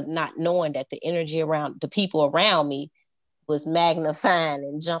out, but not knowing that the energy around the people around me was magnifying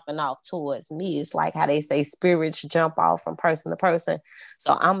and jumping off towards me. It's like how they say spirits jump off from person to person.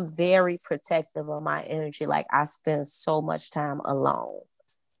 So I'm very protective of my energy. Like I spend so much time alone.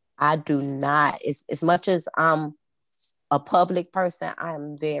 I do not, as much as I'm a public person,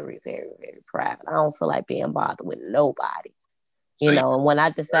 I'm very, very, very private. I don't feel like being bothered with nobody. You know, and when I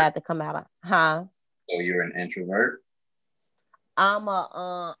decide to come out, So you're an introvert? I'm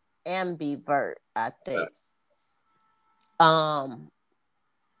a ambivert, I think.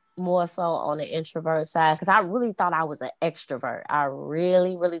 More so on the introvert side, because I really thought I was an extrovert. I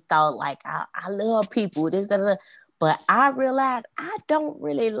really, really thought like I love people, but I realized I don't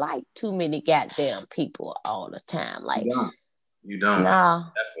really like too many goddamn people all the time. Like you don't. Nah.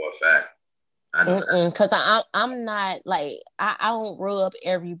 That's for a fact. I know. Because I'm not like I don't rub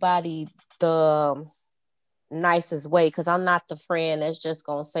everybody the nicest way, because I'm not the friend that's just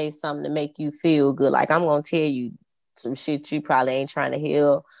gonna say something to make you feel good. Like I'm gonna tell you some shit you probably ain't trying to hear,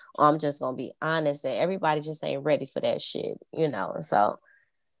 or I'm just gonna be honest, and everybody just ain't ready for that shit, you know. So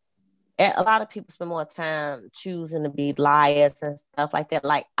a lot of people spend more time choosing to be liars and stuff like that.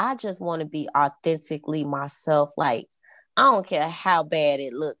 Like I just want to be authentically myself. Like I don't care how bad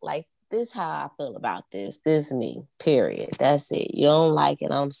it looked. Like this how I feel about this. This me, period. That's it. You don't like it,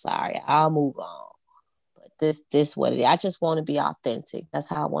 I'm sorry. I'll move on. But this what it is. I just want to be authentic. That's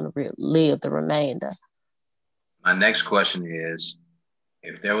how I want to live the remainder. My next question is,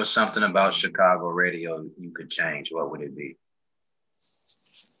 if there was something about Chicago radio you could change, what would it be?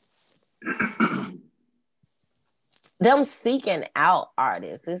 Them seeking out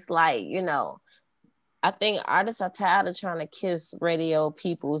artists. It's like, you know, I think artists are tired of trying to kiss radio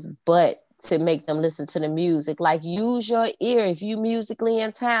people's butt to make them listen to the music. Like use your ear. If you musically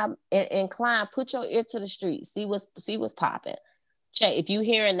inclined, put your ear to the street. See what's popping. Check. If you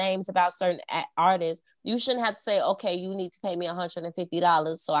hearing names about certain artists, you shouldn't have to say, okay, you need to pay me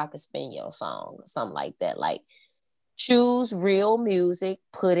 $150 so I can spin your song or something like that. Like choose real music,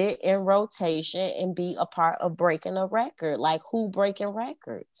 put it in rotation, and be a part of breaking a record. Like who breaking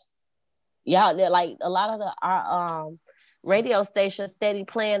records? Y'all, they're like a lot of the radio stations steady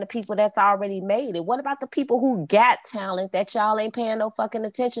playing the people that's already made it. What about the people who got talent that y'all ain't paying no fucking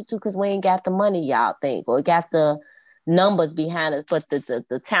attention to because we ain't got the money y'all think or got the numbers behind us, but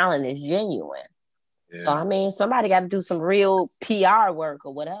the talent is genuine. Yeah. So I mean, somebody got to do some real PR work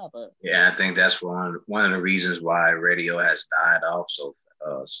or whatever. Yeah, I think that's one of the reasons why radio has died off so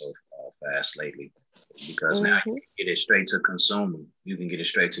fast lately, because now you can get it straight to consumer. You can get it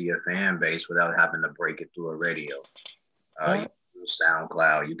straight to your fan base without having to break it through a radio. You can use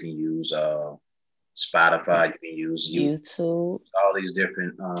SoundCloud, you can use Spotify, you can use YouTube, all these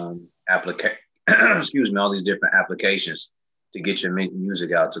different all these different applications to get your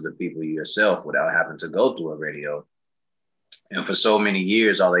music out to the people yourself without having to go through a radio. And for so many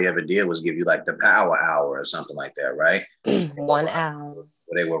years, all they ever did was give you like the power hour or something like that, right? 1 hour.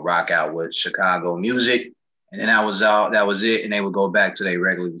 Where they would rock out with Chicago music. And then that was it. And they would go back to their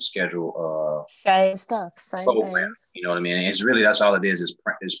regularly scheduled same stuff, same program. Thing. You know what I mean? And it's really, that's all it is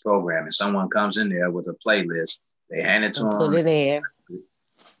programming. Someone comes in there with a playlist, they hand it to them. Put it in.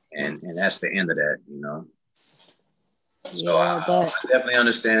 And that's the end of that, you know? So yeah, I definitely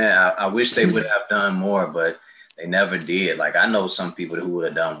understand that. I wish they would have done more, but they never did. Like I know some people who would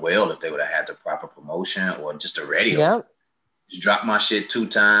have done well if they would have had the proper promotion or just a radio. Yep. Just drop my shit 2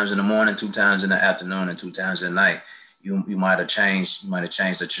 times in the morning, 2 times in the afternoon, and 2 times at night. You might have changed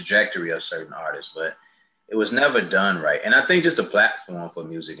the trajectory of certain artists, but it was never done right. And I think just the platform for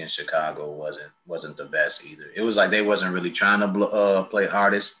music in Chicago wasn't the best either. It was like they wasn't really trying to play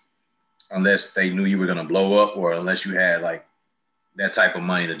artists unless they knew you were gonna blow up, or unless you had like that type of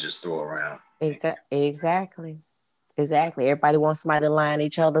money to just throw around. Exactly. Everybody wants somebody to line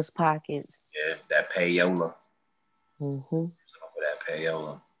each other's pockets. Yeah, that payola. That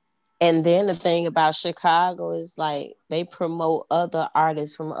payola. And then the thing about Chicago is like they promote other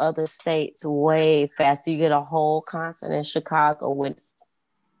artists from other states way faster. You get a whole concert in Chicago with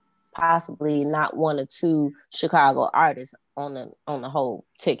possibly not 1 or 2 Chicago artists on the whole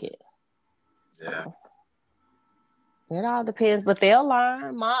ticket. Yeah. So, it all depends, but they'll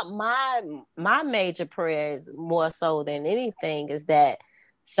learn. My major prayer is more so than anything is that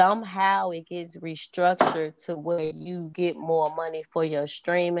somehow it gets restructured to where you get more money for your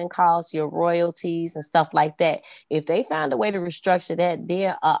streaming costs, your royalties and stuff like that. If they find a way to restructure that,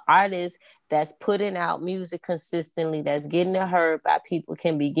 there are artists that's putting out music consistently, that's getting it heard by people,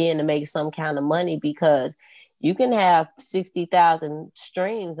 can begin to make some kind of money, because you can have 60,000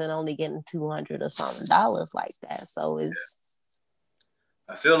 streams and only getting $200 or something like that. So it's.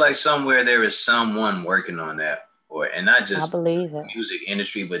 I feel like somewhere there is someone working on that, and not just the music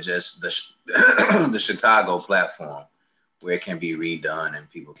industry, but just the Chicago platform, where it can be redone and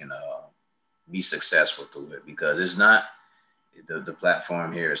people can be successful through it, because it's not the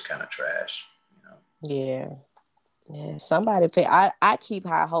platform here is kind of trash, you know. Yeah, somebody pay. I keep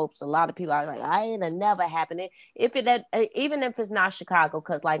high hopes. A lot of people are like, it'll never happen. Even if it's not Chicago,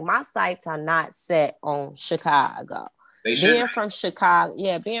 because like my sights are not set on Chicago. Being from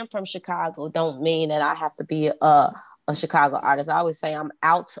Chicago don't mean that I have to be a Chicago artist. I always say I'm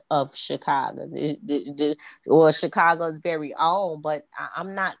out of Chicago, or Chicago's very own, but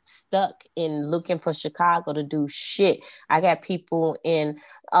I'm not stuck in looking for Chicago to do shit. I got people in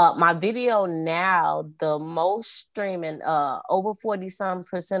my video now, the most streaming, over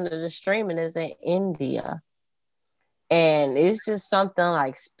 40% of the streaming is in India. And it's just something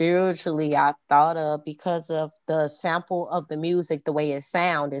like spiritually I thought of, because of the sample of the music, the way it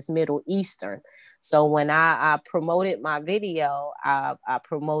sounds is Middle Eastern. So when I promoted my video, I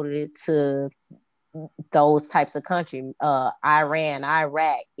promoted it to those types of countries, Iran,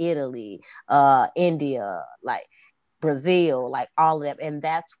 Iraq, Italy, India, like Brazil, like all of them. And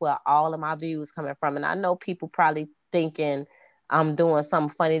that's where all of my views coming from. And I know people probably thinking I'm doing something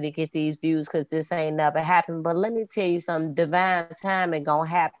funny to get these views because this ain't never happened. But let me tell you something, divine timing gonna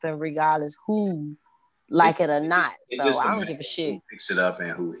happen regardless who like it or not. So I don't give a shit. Who picks it up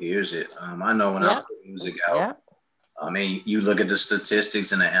and who hears it. I know when I put music out, I mean, you look at the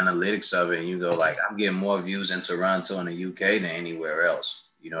statistics and the analytics of it and you go like, I'm getting more views in Toronto and the UK than anywhere else.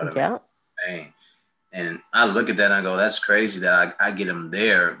 You know what I mean? And I look at that and I go, that's crazy that I get them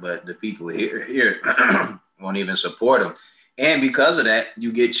there, but the people here won't even support them. And because of that,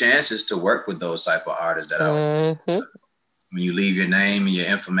 you get chances to work with those type of artists that when you leave your name and your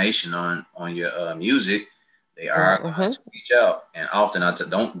information on your music, they are going to reach out. And often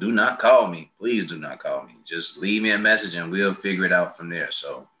do not call me. Please do not call me. Just leave me a message and we'll figure it out from there.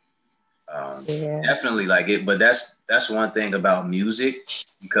 So Yeah. Definitely like it, but that's one thing about music,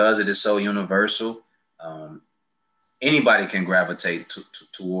 because it is so universal. Um, Anybody can gravitate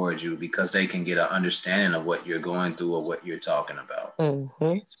towards you because they can get an understanding of what you're going through or what you're talking about.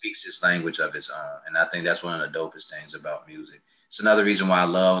 Mm-hmm. It speaks this language of its own, and I think that's one of the dopest things about music. It's another reason why I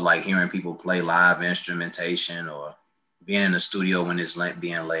love like hearing people play live instrumentation or being in the studio when it's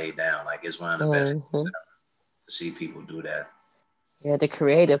being laid down. Like it's one of the best Mm-hmm. to see people do that. Yeah, the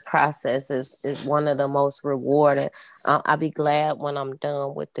creative process is one of the most rewarding. I'll be glad when I'm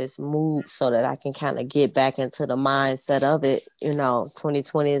done with this move so that I can kind of get back into the mindset of it.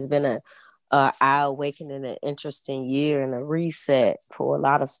 2020 has been a eye awakening, an interesting year, and a reset for a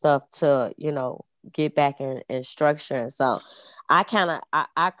lot of stuff to get back in structure. And so I kind of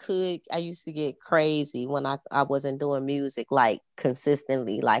I used to get crazy when I wasn't doing music like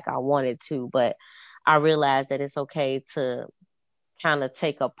consistently like I wanted to, but I realized that it's okay to kind of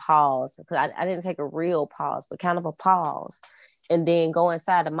take a pause, because I didn't take a real pause, but kind of a pause, and then go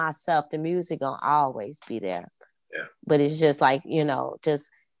inside of myself. The music gonna always be there, Yeah. but it's just like just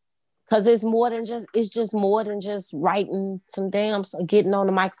because it's just more than just writing some damn, getting on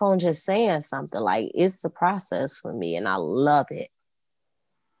the microphone, just saying something. Like it's the process for me, and I love it.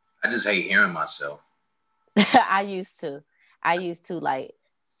 I just hate hearing myself. I used to like.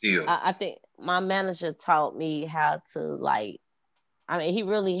 Still. I think my manager taught me how to like. I mean, he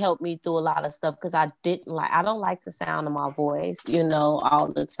really helped me through a lot of stuff because I don't like the sound of my voice, all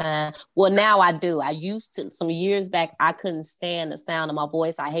the time. Well, now I do. I used to, some years back, I couldn't stand the sound of my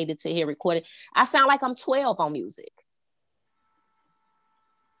voice. I hated to hear recorded. I sound like I'm 12 on music.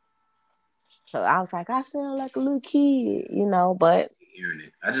 So I was like, I sound like a little kid, but. Hearing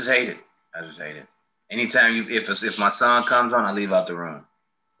it. I just hate it. I just hate it. Anytime if my song comes on, I leave out the room.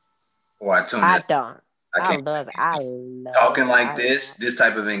 Or I tune I it. don't. I I can't. love it. I love Talking it. like this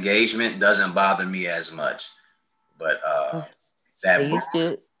type of engagement doesn't bother me as much. But But that you book,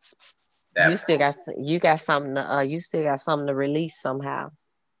 still, that you still got something to release somehow.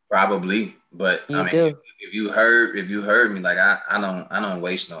 probably. But I You mean, do. if you heard me, like I don't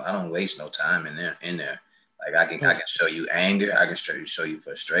waste no time in there. Like I can show you anger, I can show you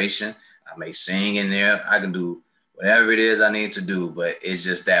frustration. I may sing in there. I can do whatever it is I need to do, but it's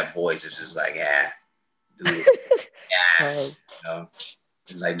just that voice. It's just like, yeah, dude, yeah, Right. you know.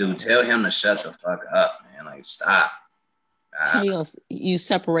 It's like, dude, tell him to shut the fuck up, man. Like, stop. So I, you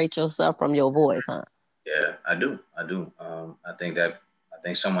separate yourself from your voice, huh? yeah, I do. I do. I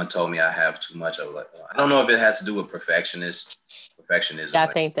think someone told me I have too much of like. I don't know if it has to do with perfectionism. I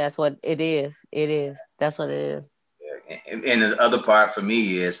Like, think that's what it is. It is. That's what it is. yeah. And the other part for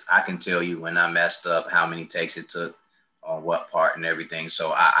me is I can tell you when I messed up, how many takes it took, on what part and everything.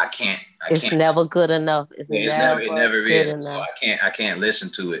 So I It's can't. never good enough. It's Yeah, it never never good is. So enough. I can't listen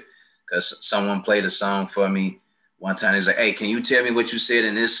to it because someone played a song for me one time. He's like, "Hey, can you tell me what you said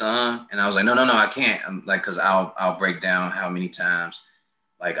in this song?" And I was like, "No, no, no, I can't." I'm like, because I'll break down how many times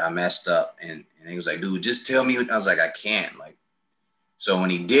like I messed up, and he was like, "Dude, just tell me." I was like, "I can't." Like, so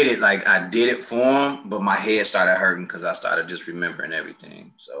when he did it, like I did it for him, but my head started hurting because I started just remembering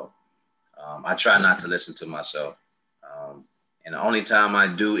everything. So I try not to listen to myself. Um, and the only time I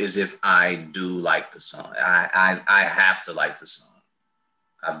do is if I do like the song. I have to like the song.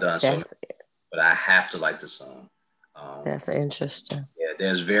 I've done so many, That's but I have to like the song. Um, that's interesting. yeah,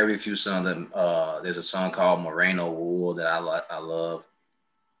 there's very few songs that there's a song called Moreno Wool that I love.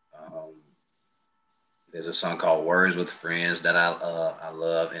 Um, there's a song called Words with Friends that I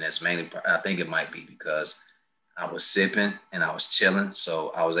love, and it's mainly I think it might be because I was sipping and I was chilling,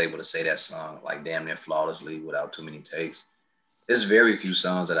 so I was able to say that song like damn near flawlessly without too many takes. There's very few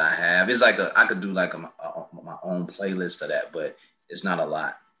songs that I have. It's like I could do like my own playlist of that, but it's not a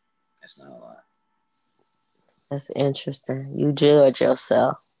lot. It's not a lot. That's interesting. You judge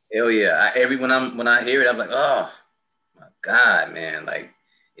yourself. Hell yeah! When I hear it, I'm like, oh my god, man! Like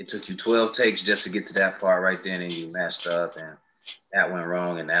it took you 12 takes just to get to that part right there, and you messed up, and that went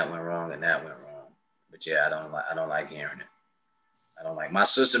wrong, and that went wrong, and that went wrong. But yeah, I don't like hearing it. I don't like. My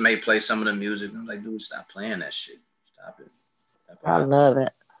sister may play some of the music. I'm like, dude, stop playing that shit. Stop it. I love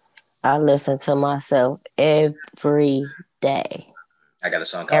it. I listen to myself every day. I got a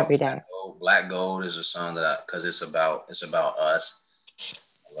song called Every Black day. Gold. Black Gold is a song that because it's about us.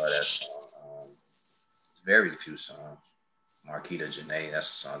 I love that song. It's very few songs. Marquita Janae, that's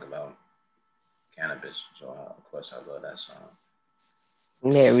a song about cannabis. So of course I love that song.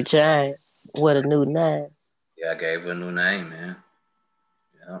 Mary Jane with a new name. Yeah, I gave her a new name, man.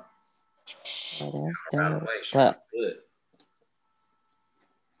 Yeah, Oh, that's around the dope. way, she doing But good.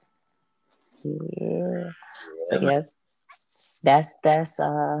 yeah. Yeah, But yeah. That's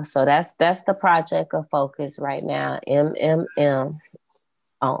the project of focus right now. MMM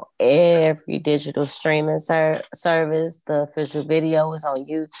on every digital streaming service. The official video is on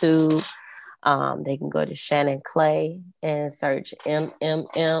YouTube. They can go to Shannon Clay and search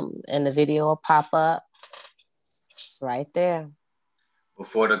MMM, and the video will pop up. It's right there.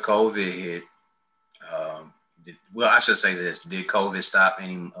 Before the COVID hit, I should say this: did COVID stop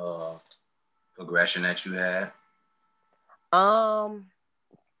any progression that you had?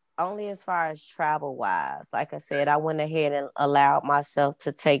 Only as far as travel wise. Like I said, I went ahead and allowed myself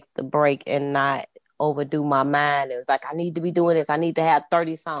to take the break and not overdo my mind. It was like, I need to be doing this. I need to have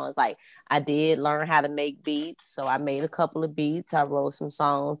 30 songs. Like, I did learn how to make beats. So I made a couple of beats. I wrote some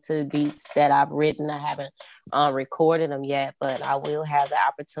songs to beats that I've written. I haven't recorded them yet, but I will have the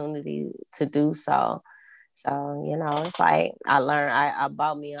opportunity to do so. So, it's like I learned, I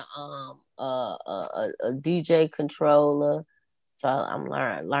bought me a DJ controller. So I'm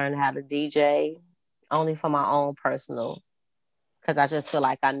learning how to DJ only for my own personal, because I just feel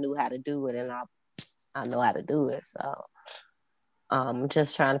like I knew how to do it, and I know how to do it. So I'm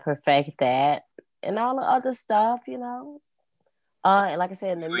just trying to perfect that and all the other stuff, And like I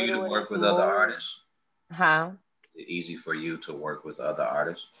said, in the middle of work this with other move, artists? huh? Is it easy for you to work with other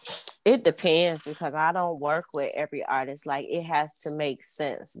artists? It depends, because I don't work with every artist. Like, it has to make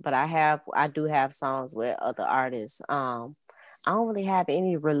sense. But I do have songs with other artists. I don't really have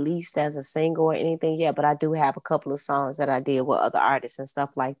any released as a single or anything yet, but I do have a couple of songs that I did with other artists and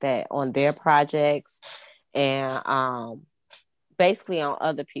stuff like that on their projects, and basically on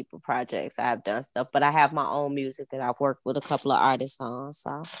other people projects. I've done stuff, but I have my own music that I've worked with a couple of artists on.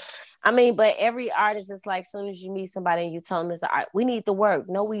 So I mean, but every artist is like, as soon as you meet somebody and you tell them we need to work.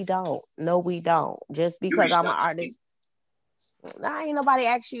 No, we don't. No, we don't. Just because I'm an artist, ain't nobody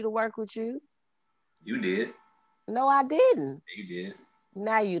asked you to work with you. You did. No, I didn't. You did.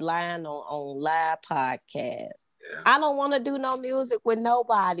 Now you lying on live podcast. Yeah. I don't want to do no music with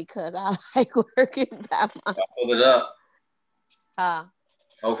nobody because I like working by myself. I'll pull it up.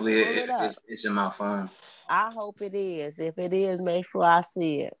 Hopefully it's in my phone. I hope it is. If it is, make sure I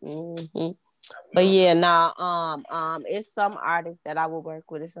see it. Mm-hmm. But yeah, it's some artists that I will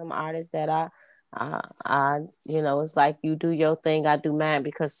work with. It's some artists that it's like you do your thing, I do mine,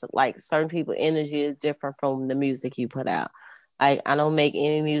 because like certain people energy is different from the music you put out. Like, I don't make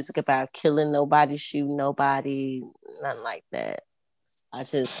any music about killing nobody, shooting nobody, nothing like that. I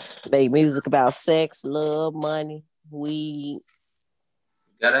just make music about sex, love, money, weed.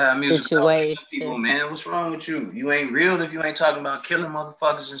 You gotta have music about killing people, man. What's wrong with you? You ain't real if you ain't talking about killing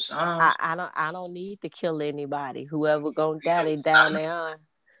motherfuckers and songs. I don't need to kill anybody. Whoever gonna die, they down there.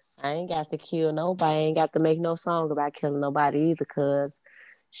 I ain't got to kill nobody. I ain't got to make no song about killing nobody either, cause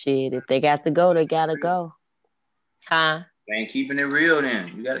shit, if they got to go, they gotta go. Huh? You ain't keeping it real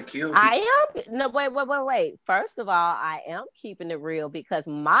then. You gotta kill people. I am. No, wait. First of all, I am keeping it real because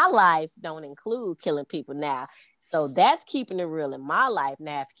my life don't include killing people now. So that's keeping it real in my life.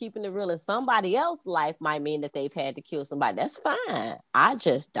 Now, if keeping it real in somebody else's life might mean that they've had to kill somebody, that's fine. I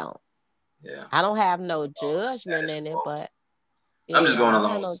just don't. Yeah. I don't have no judgment in it, but I'm just going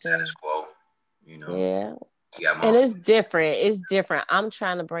along with status quo. Yeah. And it's different. It's different. I'm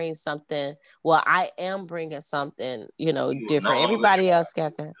trying to bring something. Well, I am bringing something, different. Everybody else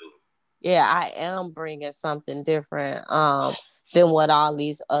got that. Yeah, I am bringing something different than what all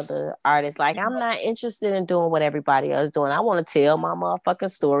these other artists. Like, I'm not interested in doing what everybody else doing. I want to tell my motherfucking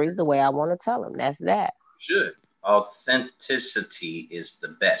stories the way I want to tell them. That's that. Should. Authenticity is the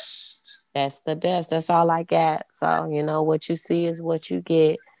best. That's the best. That's all I got. So, what you see is what you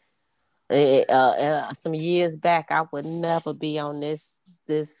get. Some years back, I would never be on this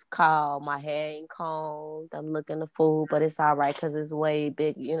call. My hair ain't combed. I'm looking a fool, but it's all right because it's way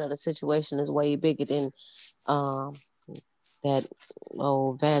big. The situation is way bigger than that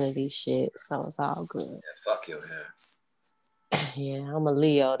old vanity shit. So it's all good. Yeah, fuck your hair. Yeah, I'm a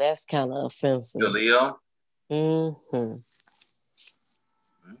Leo. That's kind of offensive. You're Leo? Mm-hmm.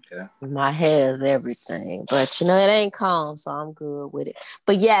 Okay. My hair is everything, but it ain't calm, so I'm good with it.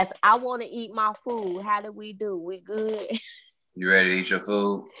 But yes, I want to eat my food. How do? We good? You ready to eat your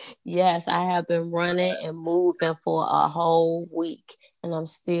food? Yes, I have been running and moving for a whole week, and I'm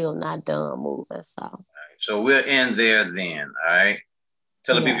still not done moving. So, all right, so we'll end there then. All right.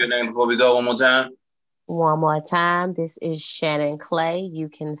 Tell the people your name before we go one more time. One more time. This is Shannon Clay. You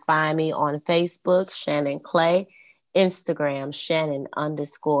can find me on Facebook, Shannon Clay. Instagram,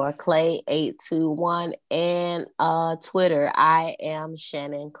 Shannon_Clay 821, and Twitter, I am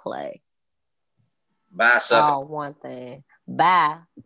Shannon Clay. Bye, sucker. All one thing. Bye.